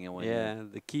facing and went in. Yeah,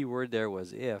 the key word there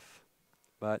was if,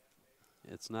 but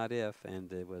it's not if,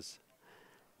 and it was,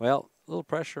 well, a little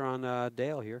pressure on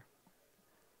Dale here.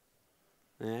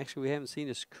 And actually, we haven't seen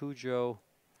this Cujo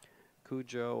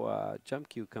jump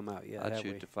cue come out yet, I'd have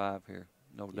shoot we? the 5 here,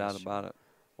 no Yes, doubt about it.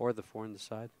 Or the 4 on the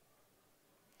side.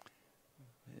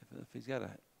 If he's got a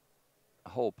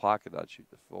whole pocket, I'd shoot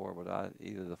the 4, but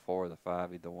either the 4 or the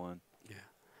 5, either one. Yeah,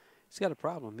 he's got a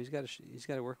problem. He's got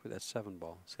to work with that 7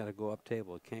 ball. It's got to go up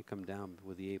table. It can't come down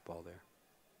with the 8 ball there.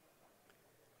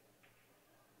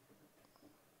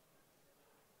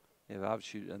 If I would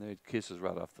shoot, and it kisses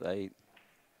right off the 8.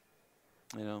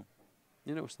 You know,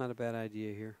 It's not a bad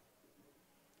idea here.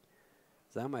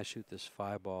 So I might shoot this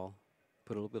 5 ball,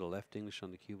 put a little bit of left English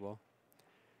on the cue ball,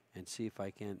 and see if I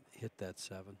can hit that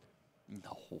 7.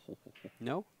 no,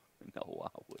 No? no,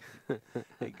 I wouldn't.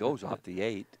 It goes off the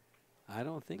 8. I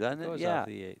don't think Doesn't it it? goes Yeah. off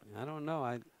the 8. I don't know.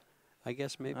 I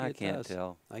guess maybe I it can't does.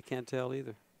 tell. I can't tell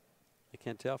either. I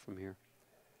can't tell from here.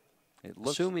 It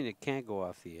looks. Assuming it can't go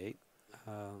off the 8.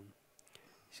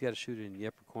 He's got to shoot it in the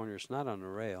upper corner. It's not on the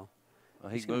rail.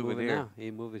 He's going to moving move it here. now.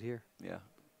 He move it here. Yeah.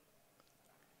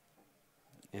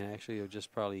 And actually, he'll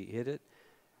just probably hit it,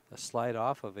 slide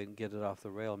off of it, and get it off the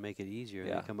rail, and make it easier, and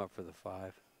Yeah. then come up for the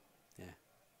 5. Yeah.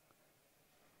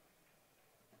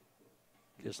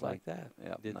 Just like that.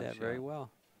 Yeah. Did nice that very shot.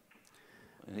 well.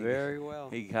 And Very well.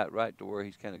 He got right to where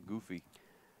he's kind of goofy.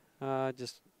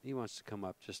 Just he wants to come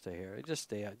up just a hair. Just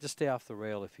stay off the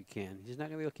rail if you can. He's not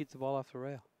going to be able to keep the ball off the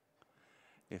rail.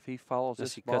 If he follows Unless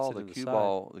this he cuts ball, it the in the cue side.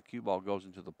 ball, the cue ball goes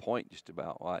into the point just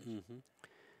about. Watch.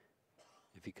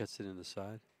 If he cuts it in the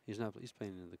side, he's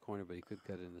playing in the corner, but he could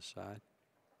cut it in the side.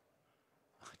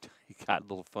 He got a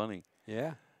little funny.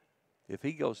 Yeah. If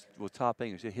he goes with top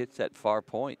English, it hits that far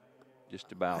point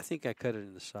just about. I think I cut it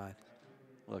in the side.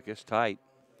 Look, it's tight.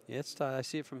 Yeah, it's tight. I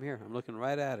see it from here. I'm looking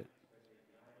right at it.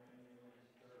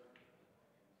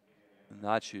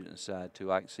 Not shooting inside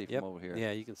too. I can see from over here.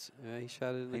 Yeah, you can. He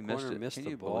shot it in the He corner. missed it. Missed Can the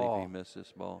you ball. believe he missed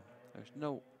this ball? There's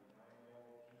no.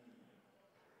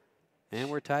 And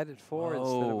we're tied at 4 instead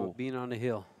of Whoa. it being on the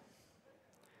hill.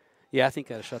 Yeah, I think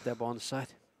I'd have shot that ball on the side.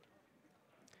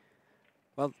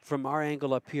 Well, from our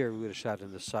angle up here, we would have shot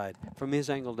in the side. From his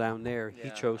angle down there, he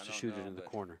Yeah, chose I to don't shoot know, it in the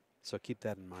but corner. So keep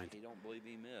that in mind. He don't believe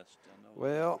he missed. I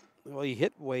know. Well, he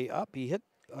hit way up. He hit.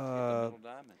 Hit the middle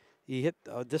diamond. He hit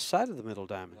this side of the middle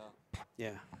diamond.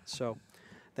 Yeah. So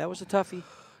that was a toughie.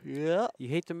 Yeah. You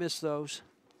hate to miss those,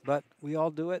 but we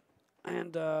all do it.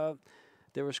 And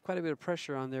there was quite a bit of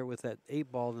pressure on there with that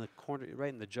 8 ball in the corner,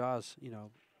 right in the jaws,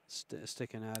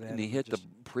 sticking out at And he him. hit the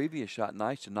previous shot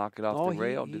nice to knock it off the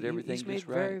rail. Did everything he's made just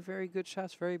very, right. very good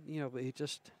shots. But he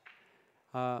just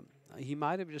he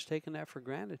might have just taken that for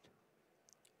granted.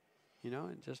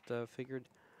 And just figured.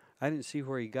 I didn't see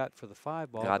where he got for the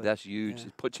 5 ball. God, that's huge. yeah,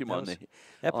 It puts him on the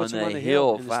that puts on him the on the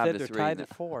hill, and 5 instead to they're 3. tied at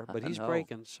 4, but I he's know.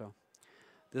 breaking. So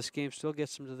this game still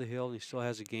gets him to the hill, and he still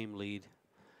has a game lead.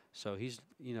 So he's,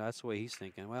 that's the way he's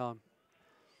thinking. Well,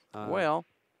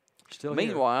 still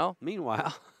here.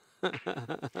 Meanwhile,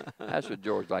 that's what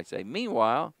George likes to say.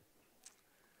 Meanwhile,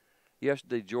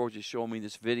 yesterday George is showing me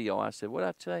this video. I said, "What did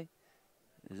I say?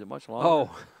 Is it much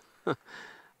longer?" Oh,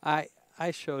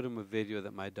 I showed him a video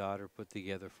that my daughter put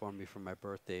together for me for my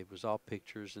birthday. It was all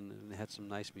pictures and it had some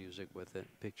nice music with it.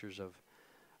 Pictures of,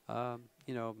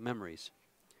 memories.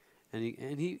 And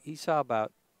he saw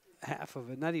about half of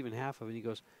it, not even half of it. He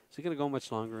goes, "Is it going to go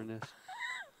much longer in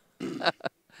this?"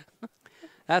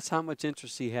 That's how much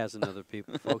interest he has in other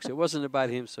people, folks. It wasn't about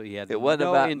him, so he had It wasn't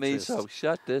no about interest. me, so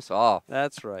shut this off.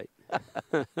 That's right.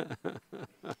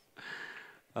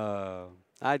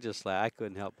 I just laugh. I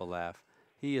couldn't help but laugh.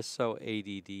 He is so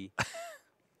ADD.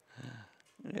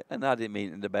 And I didn't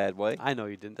mean it in a bad way. I know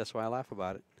you didn't. That's why I laugh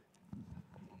about it.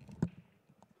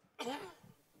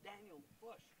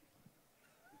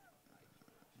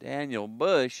 Daniel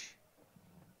Bush.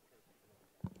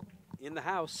 In the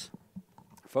house.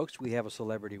 Folks, we have a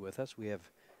celebrity with us. We have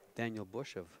Daniel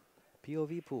Bush of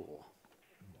POV Pool.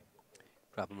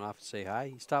 Drop him off and say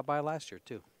hi. He stopped by last year,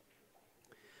 too.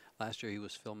 Last year he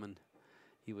was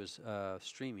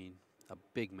streaming a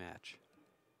big match.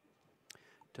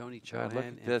 Tony Chohan God, look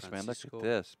and at this, man. Look Francisco at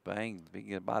this. Bang.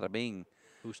 Bada bing.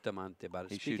 Bustamante.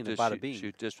 He Speaking shoot of this, bada bing.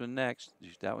 shoot this one next.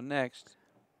 Shoot that one next.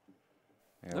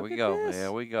 There Look we at go. this.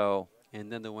 There we go.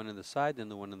 And then the one in the side, then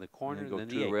the one in the corner, And then and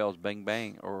go then the 2 eight. rails, bang,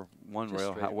 bang, or 1 Just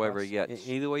rail, straight however he across. gets.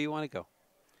 Either way you want to go.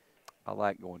 I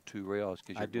like going 2 rails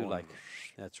because I do like.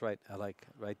 That's right. I like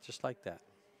just like that,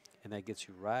 and that gets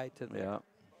you right to there. Yeah,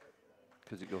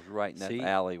 because it goes right in that See?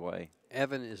 alleyway.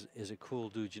 Evan is a cool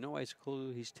dude. You know why he's a cool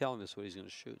dude? He's telling us what he's going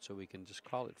to shoot, so we can just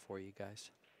call it for you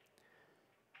guys.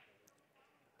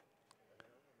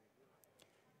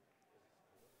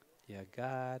 You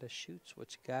gotta shoot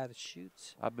what you gotta shoot.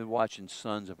 I've been watching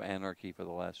Sons of Anarchy for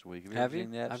the last week. Have you ever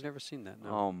seen that? I've never seen that. No.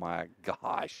 Oh my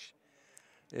gosh,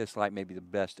 it's like maybe the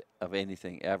best of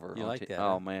anything ever. You like that,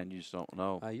 Oh huh? man, you just don't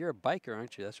know. You're a biker,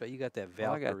 aren't you? That's right. You got that Oh,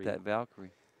 I Valkyrie. got that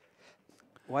Valkyrie.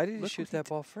 Why did you Look shoot what he that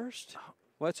ball first?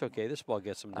 Well, it's okay. This ball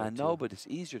gets him. I know, but it's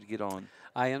easier to get on.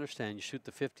 I understand. You shoot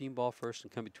the 15 ball first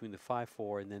and come between the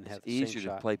 5-4, and then have It's the same easier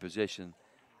shot. to play position.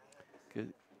 Because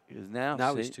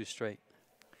now He's see, too straight.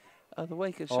 the way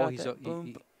he can Oh, shot he's that,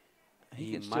 boom.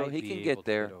 He can might he be can able get to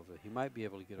there. over. He might be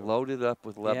able to get over. Load it up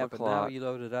with 11 yeah, but now o'clock. you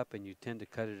load it up and you tend to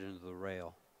cut it into the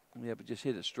rail. Yeah, but just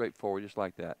hit it straight forward, just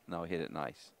like that. No, hit it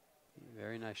nice.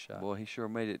 Very nice shot. Boy, he sure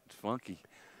made it funky.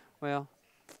 Well,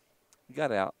 He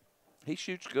got out. He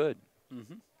shoots good.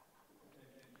 mm-hmm.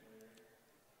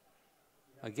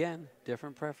 again,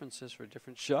 different preferences for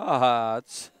different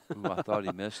shots. Ooh, I thought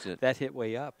he missed it. That hit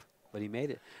way up, but he made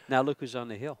it. Now look who's on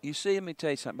the hill. You see, let me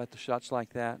tell you something about the shots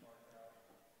like that.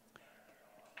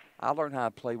 I learned how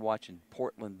to play watching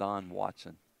Portland Don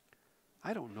Watson.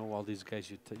 I don't know all these guys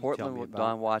you tell me Portland about.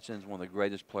 Don Watson is one of the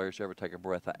greatest players to ever take a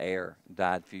breath of air.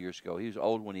 Died a few years ago. He was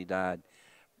old when he died.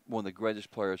 One of the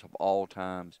greatest players of all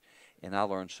times. And I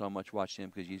learned so much watching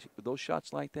him because with those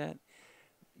shots like that,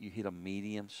 you hit them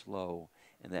medium slow.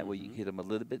 And that way you hit them a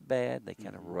little bit bad. They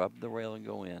kind of rub the rail and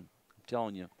go in. I'm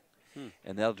telling you.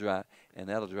 And that'll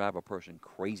drive a person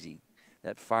crazy.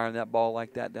 That firing that ball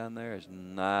like that down there is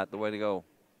not the way to go.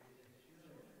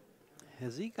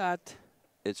 Has he got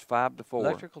It's 5-4.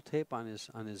 electrical tape on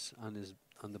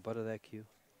the butt of that cue?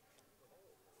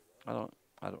 I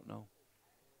don't know.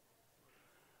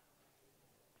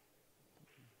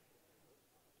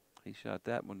 He shot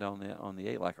that one down on the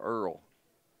 8 like Earl.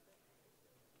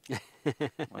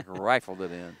 Like rifled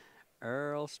it in.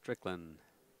 Earl Strickland.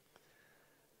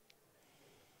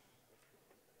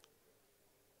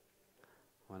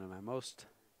 One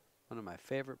of my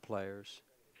favorite players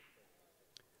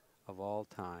of all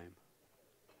time.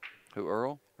 Who,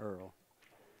 Earl? Earl.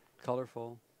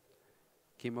 Colorful.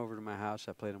 Came over to my house.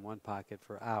 I played in one pocket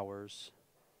for hours.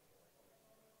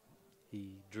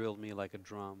 He drilled me like a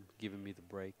drum, giving me the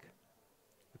break.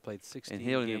 We played 16 games. And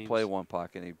he don't even play one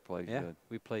pocket. He plays good.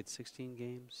 We played 16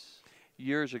 games.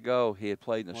 Years ago, he had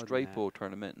played in a More than straight that. pool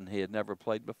tournament, and he had never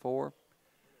played before.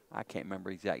 I can't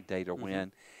remember the exact date or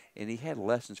when. And he had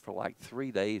lessons for like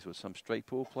 3 days with some straight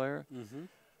pool player.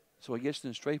 So he gets in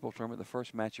the straight pool tournament. The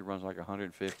first match he runs like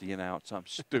 150 and out, something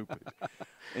stupid.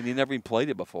 And he never even played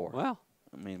it before. Well,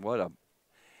 I mean,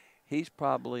 he's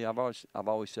probably, I've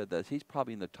always said that, he's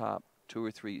probably in the top 2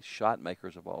 or 3 shot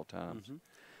makers of all time.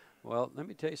 Well, let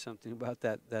me tell you something about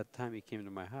that time he came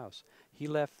to my house. He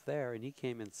left there, and he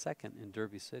came in second in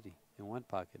Derby City in one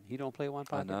pocket. He don't play one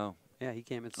pocket? I know. Yeah, he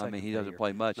came in second. I mean, he that doesn't year.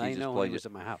 play much. Now He you just know when plays he was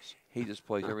at my house. He just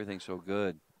plays everything so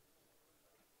good.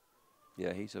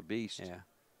 Yeah, he's a beast. Yeah.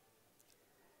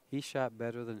 He shot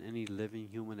better than any living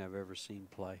human I've ever seen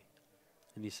play.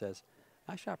 And he says,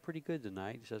 I shot pretty good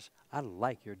tonight. He says, I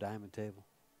like your diamond table.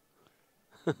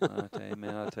 I tell you,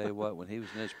 man, I'll tell you what, when he was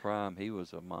in his prime, he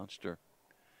was a monster.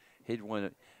 He'd win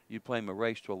it. You play him a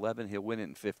race to 11, he'll win it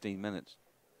in 15 minutes.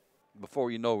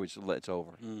 Before you know it's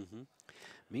over.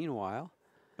 Meanwhile,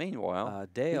 he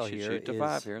Dale should here shoot the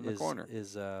 5 here in the corner.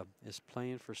 is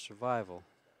playing for survival.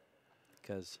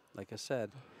 Because, like I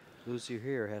said, loser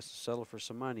here has to settle for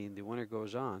some money, and the winner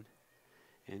goes on.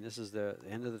 And this is the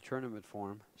end of the tournament for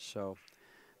him. So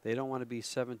they don't want to be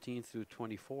 17th through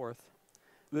 24th.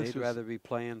 They'd rather be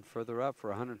playing further up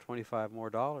for $125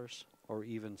 more, or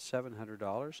even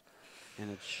 $700.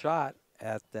 And it's shot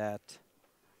at that.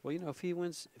 Well, you know, if he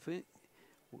wins,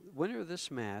 winner of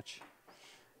this match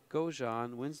goes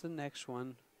on, wins the next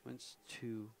one, wins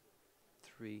 2,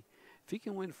 3. If he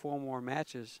can win 4 more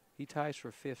matches, he ties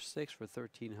for 5th, 6th for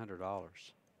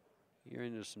 $1,300. You're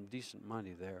into some decent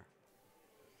money there.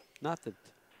 Not that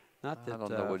I don't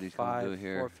know what he's gonna do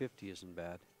here. 450 isn't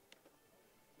bad.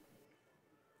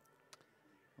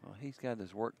 Well, he's got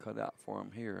his work cut out for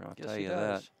him here. I'll Yes, tell he you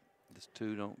does. that. This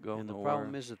 2 don't go And the nowhere.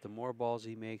 problem is that the more balls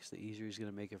he makes, the easier he's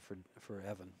going to make it for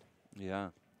Evan.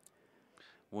 Yeah.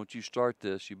 Once you start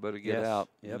this, you better get Yes. out.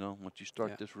 Yep. You know, once you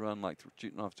start Yeah. this run, like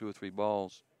shooting off 2 or 3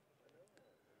 balls.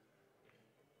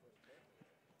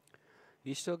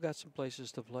 He's still got some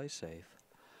places to play safe.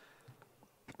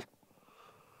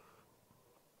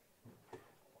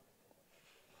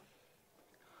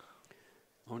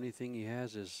 Only thing he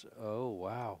has is, oh,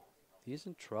 wow. He's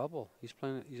in trouble. He's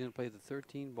going to play the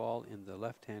 13 ball in the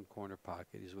left-hand corner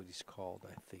pocket is what he's called,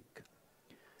 I think.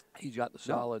 He's got the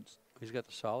solids. He's got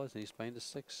the solids, and he's playing the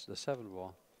 7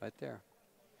 ball right there.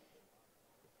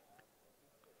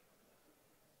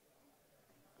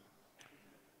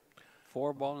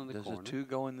 Four ball in the corner. Does the 2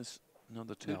 go in this? No,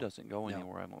 the 2 doesn't go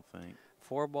anywhere, I don't think.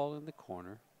 4 ball in the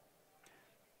corner.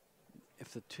 If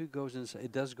the 2 goes inside,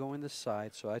 it does go in the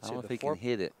side, so I'd I say don't know the if he 4. can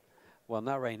hit it. Well,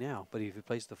 not right now, but if he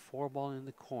plays the 4 ball in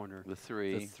the corner, The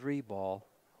 3. the 3 ball,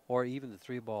 or even the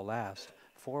 3 ball last,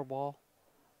 4 ball,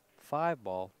 5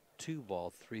 ball, 2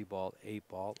 ball, 3 ball, 8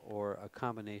 ball, or a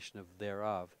combination of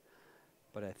thereof.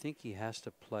 But I think he has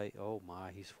to play, oh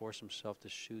my, he's forced himself to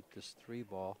shoot this 3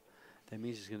 ball. That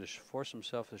means he's going to force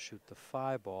himself to shoot the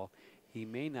 5 ball. He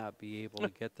may not be able to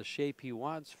get the shape he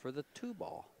wants for the 2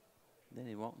 ball. Then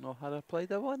he won't know how to play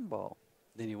the 1 ball.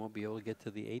 Then he won't be able to get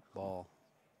to the 8 ball.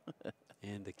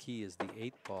 And the key is the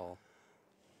 8 ball.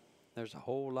 There's a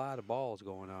whole lot of balls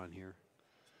going on here.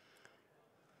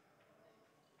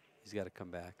 He's got to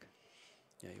come back.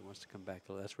 Yeah, he wants to come back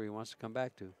to. That's where he wants to come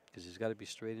back to, because he's got to be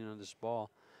straight in on this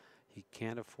ball. He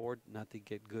can't afford not to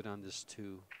get good on this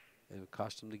 2. It'll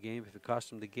cost him the game. If it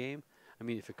costs him the game, I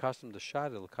mean, if it costs him the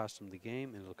shot, it'll cost him the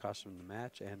game, and it'll cost him the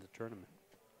match and the tournament.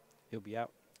 He'll be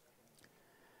out.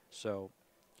 So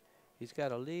he's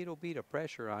got a little bit of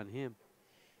pressure on him.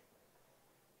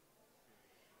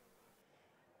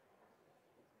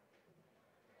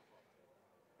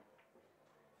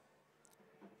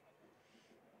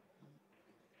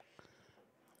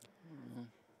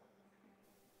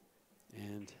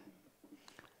 And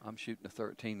I'm shooting a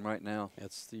 13 right now.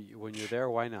 that's when you're there,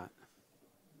 why not?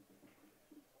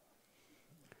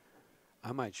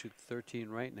 I might shoot 13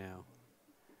 right now,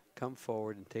 come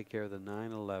forward and take care of the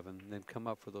 9, 11, then come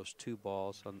up for those 2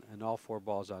 balls and all 4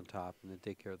 balls on top, and then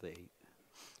take care of the 8.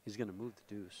 He's going to move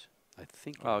the deuce. I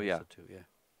think he moves the 2, yeah.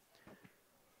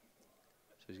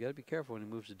 So he's got to be careful when he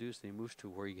moves the deuce, and he moves to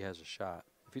where he has a shot.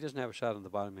 If he doesn't have a shot on the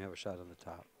bottom, he'll have a shot on the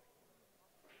top.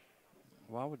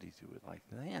 Why would he do it like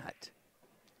that?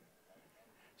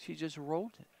 She just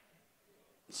rolled it.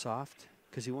 Soft,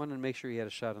 because he wanted to make sure he had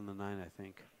a shot on the 9, I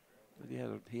think. But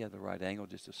he had the right angle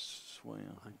just to swing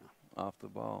off the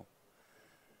ball.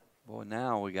 Boy,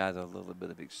 now we got a little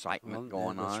bit of excitement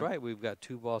going on. That's right. We've got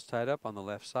 2 balls tied up on the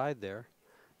left side there,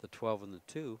 the 12 and the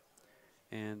 2.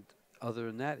 And other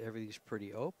than that, everything's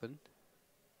pretty open.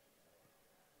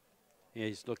 Yeah,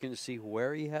 he's looking to see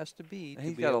where he has to be.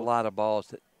 He's got a lot of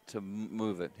balls to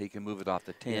move it. He can move it off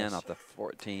the 10, Yes. off the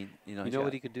 14. You know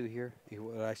what he could do here?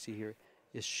 What I see here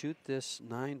is shoot this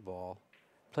 9 ball,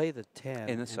 play the 10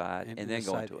 in the side, and then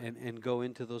go into it. and go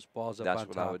into those balls up That's on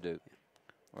what top. I would do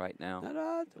right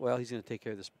now. Well, he's going to take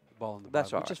care of this ball in the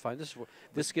That's bottom, all which is fine.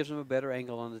 This gives him a better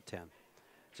angle on the 10.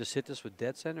 Just hit this with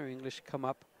dead center English, come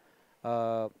up.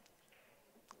 Right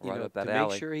up that to alley.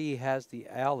 make sure he has the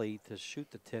alley to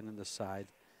shoot the 10 in the side.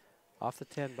 Off the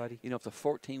 10, buddy. You know, if the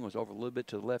 14 was over a little bit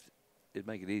to the left, it'd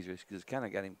make it easier because it kind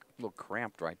of got him a little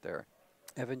cramped right there.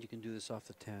 Evan, you can do this off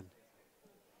the 10.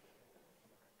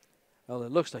 Well,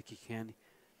 it looks like he can.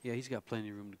 Yeah, he's got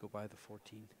plenty of room to go by the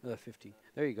 14, 15.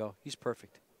 There you go. He's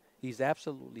perfect. He's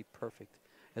absolutely perfect,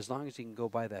 as long as he can go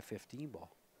by that 15 ball.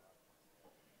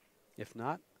 If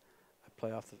not, I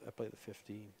play the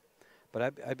 15.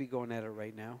 But I'd be going at it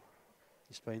right now.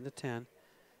 He's playing the 10.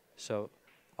 So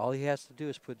all he has to do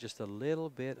is put just a little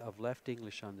bit of left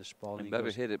English on this ball. And better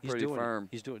hit it pretty firm.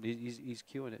 He's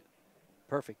cueing it.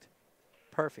 Perfect.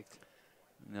 Perfect.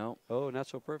 No. Oh, not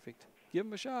so perfect. Give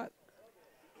him a shot.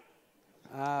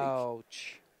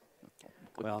 Ouch.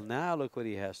 Well, now look what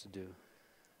he has to do.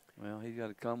 Well, he's got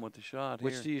to come with the shot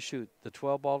Which here. do you shoot? The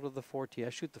 12 ball to the 14? I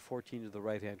shoot the 14 to the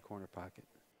right-hand corner pocket.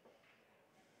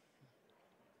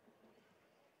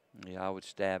 Yeah, I would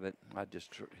stab it. I'd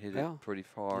just hit it pretty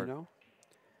far. You know?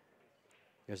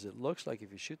 Because it looks like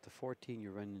if you shoot the 14,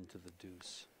 you run into the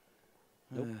deuce.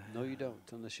 Nope. No, you don't,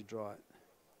 unless you draw it.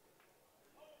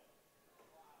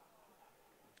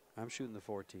 I'm shooting the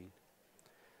 14.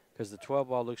 Because the 12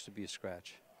 ball looks to be a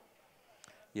scratch.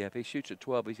 Yeah, if he shoots a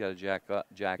 12, he's got to jack up.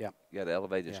 You got to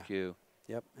elevate his cue.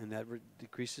 Yep, and that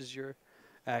decreases your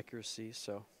accuracy,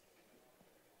 so.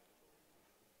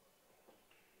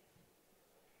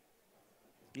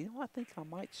 You know, I think I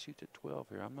might shoot a 12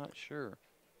 here. I'm not sure.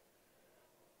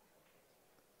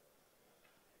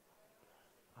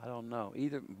 I don't know.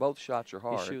 Both shots are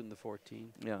hard. He's shooting the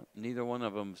 14. Yeah, neither one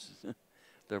of them.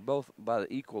 They're both about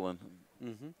equal and.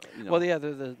 You know, well, yeah,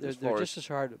 they're just as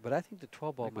hard, but I think the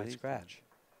 12 ball might scratch.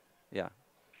 Yeah.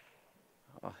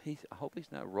 I hope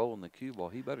he's not rolling the cue ball.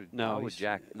 He better. No, he's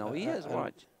jack. No, he is.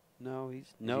 Watch. No, he's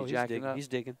jacking digging. up? He's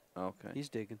digging. Okay. He's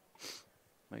digging.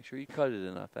 Make sure you cut it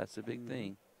enough. That's the big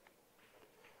thing.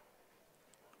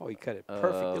 Oh, he cut it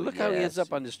perfect. Look how he ends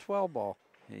up on this 12 ball.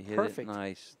 He hit perfect. It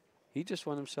nice. He just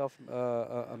won himself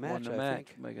a match. I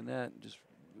think. Making that just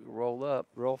roll up,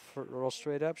 roll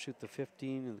straight up, shoot the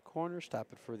 15 in the corner, stop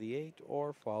it for the 8,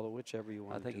 or follow whichever you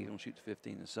want. I think he's gonna shoot the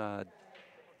 15 inside.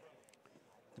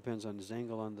 Depends on his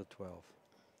angle on the 12.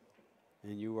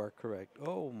 And you are correct.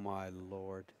 Oh my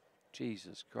Lord!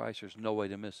 Jesus Christ! There's no way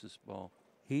to miss this ball.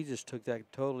 He just took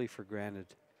that totally for granted.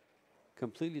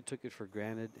 Completely took it for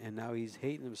granted, and now he's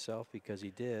hating himself because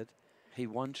he did. He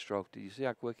one stroke. Did you see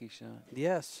how quick he shot?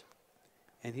 Yes.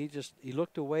 And he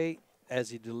looked away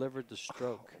as he delivered the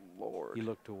stroke. Oh, Lord. He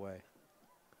looked away.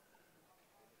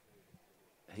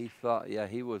 He thought,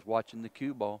 he was watching the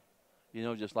cue ball. You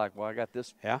know, just like, well, I got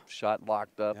this shot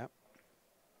locked up. Yeah.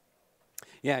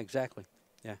 Yeah, exactly.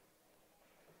 Yeah.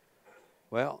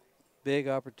 Well, big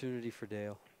opportunity for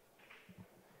Dale.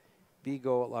 Big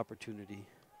goal opportunity.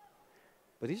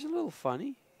 But he's a little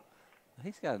funny.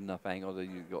 He's got enough angle that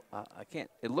you go. I can't.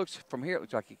 It looks from here. It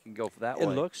looks like he can go for that It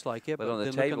way. looks like it, But but on the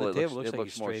then table, look on the table, it looks like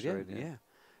looks he's more straight in. straight in. Yeah.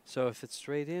 So if it's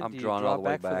straight in, I'm do you drawing draw all the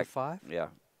way back for the 5? Yeah.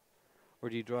 Or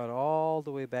do you draw it all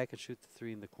the way back and shoot the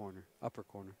 3 in the corner, upper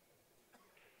corner?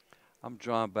 I'm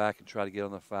drawing back and try to get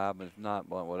on the 5, but if not,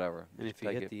 well, whatever. And Just if you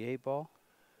take hit it. the 8 ball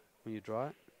when you draw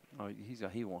it? Oh,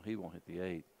 he won't hit the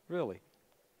 8. Really?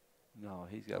 No,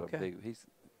 he's got Okay. a big.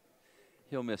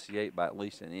 He'll miss the 8 by at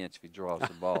least an inch if he draws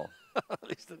the ball. At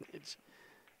least an inch.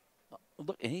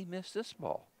 Look, and he missed this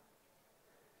ball.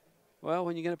 Well,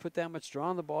 when you're going to put that much draw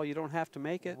on the ball, you don't have to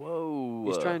make it. Whoa.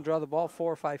 He's trying to draw the ball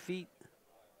 4 or 5 feet.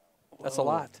 That's a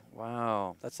lot.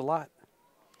 Wow. That's a lot.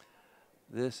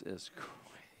 This is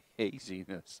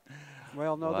craziness.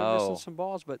 Well, no, they're Wow. missing some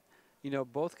balls, but, you know,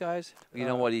 both guys. You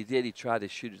know what he did? He tried to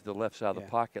shoot it to the left side of Yeah. the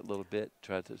pocket a little bit,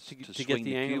 tried to To swing get the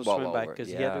cue angle to ball swim back over.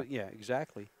 because Yeah. he had to. Yeah,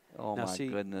 exactly. Oh, Now, my see,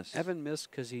 goodness. Evan missed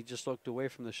because he just looked away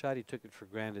from the shot. He took it for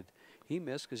granted. He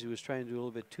missed because he was trying to do a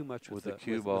little bit too much with the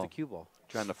cue ball. With the cue ball.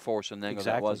 Trying to force an angle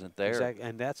Exactly. that wasn't there. Exactly.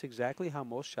 And that's exactly how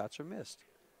most shots are missed.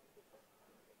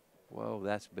 Whoa,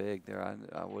 that's big there.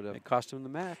 I would have. It cost him the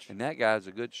match. And that guy's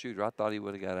a good shooter. I thought he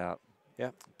would have got out.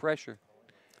 Yeah. Pressure.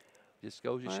 Just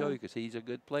goes to show Well. you because he's a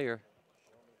good player.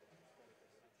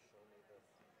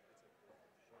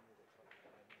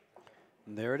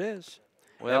 And there it is.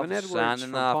 Well, Evan Edwards signing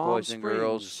from off, Palm boys and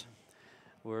girls. Springs.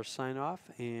 We'll sign off,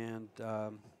 and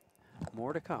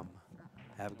more to come.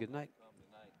 Have a good night.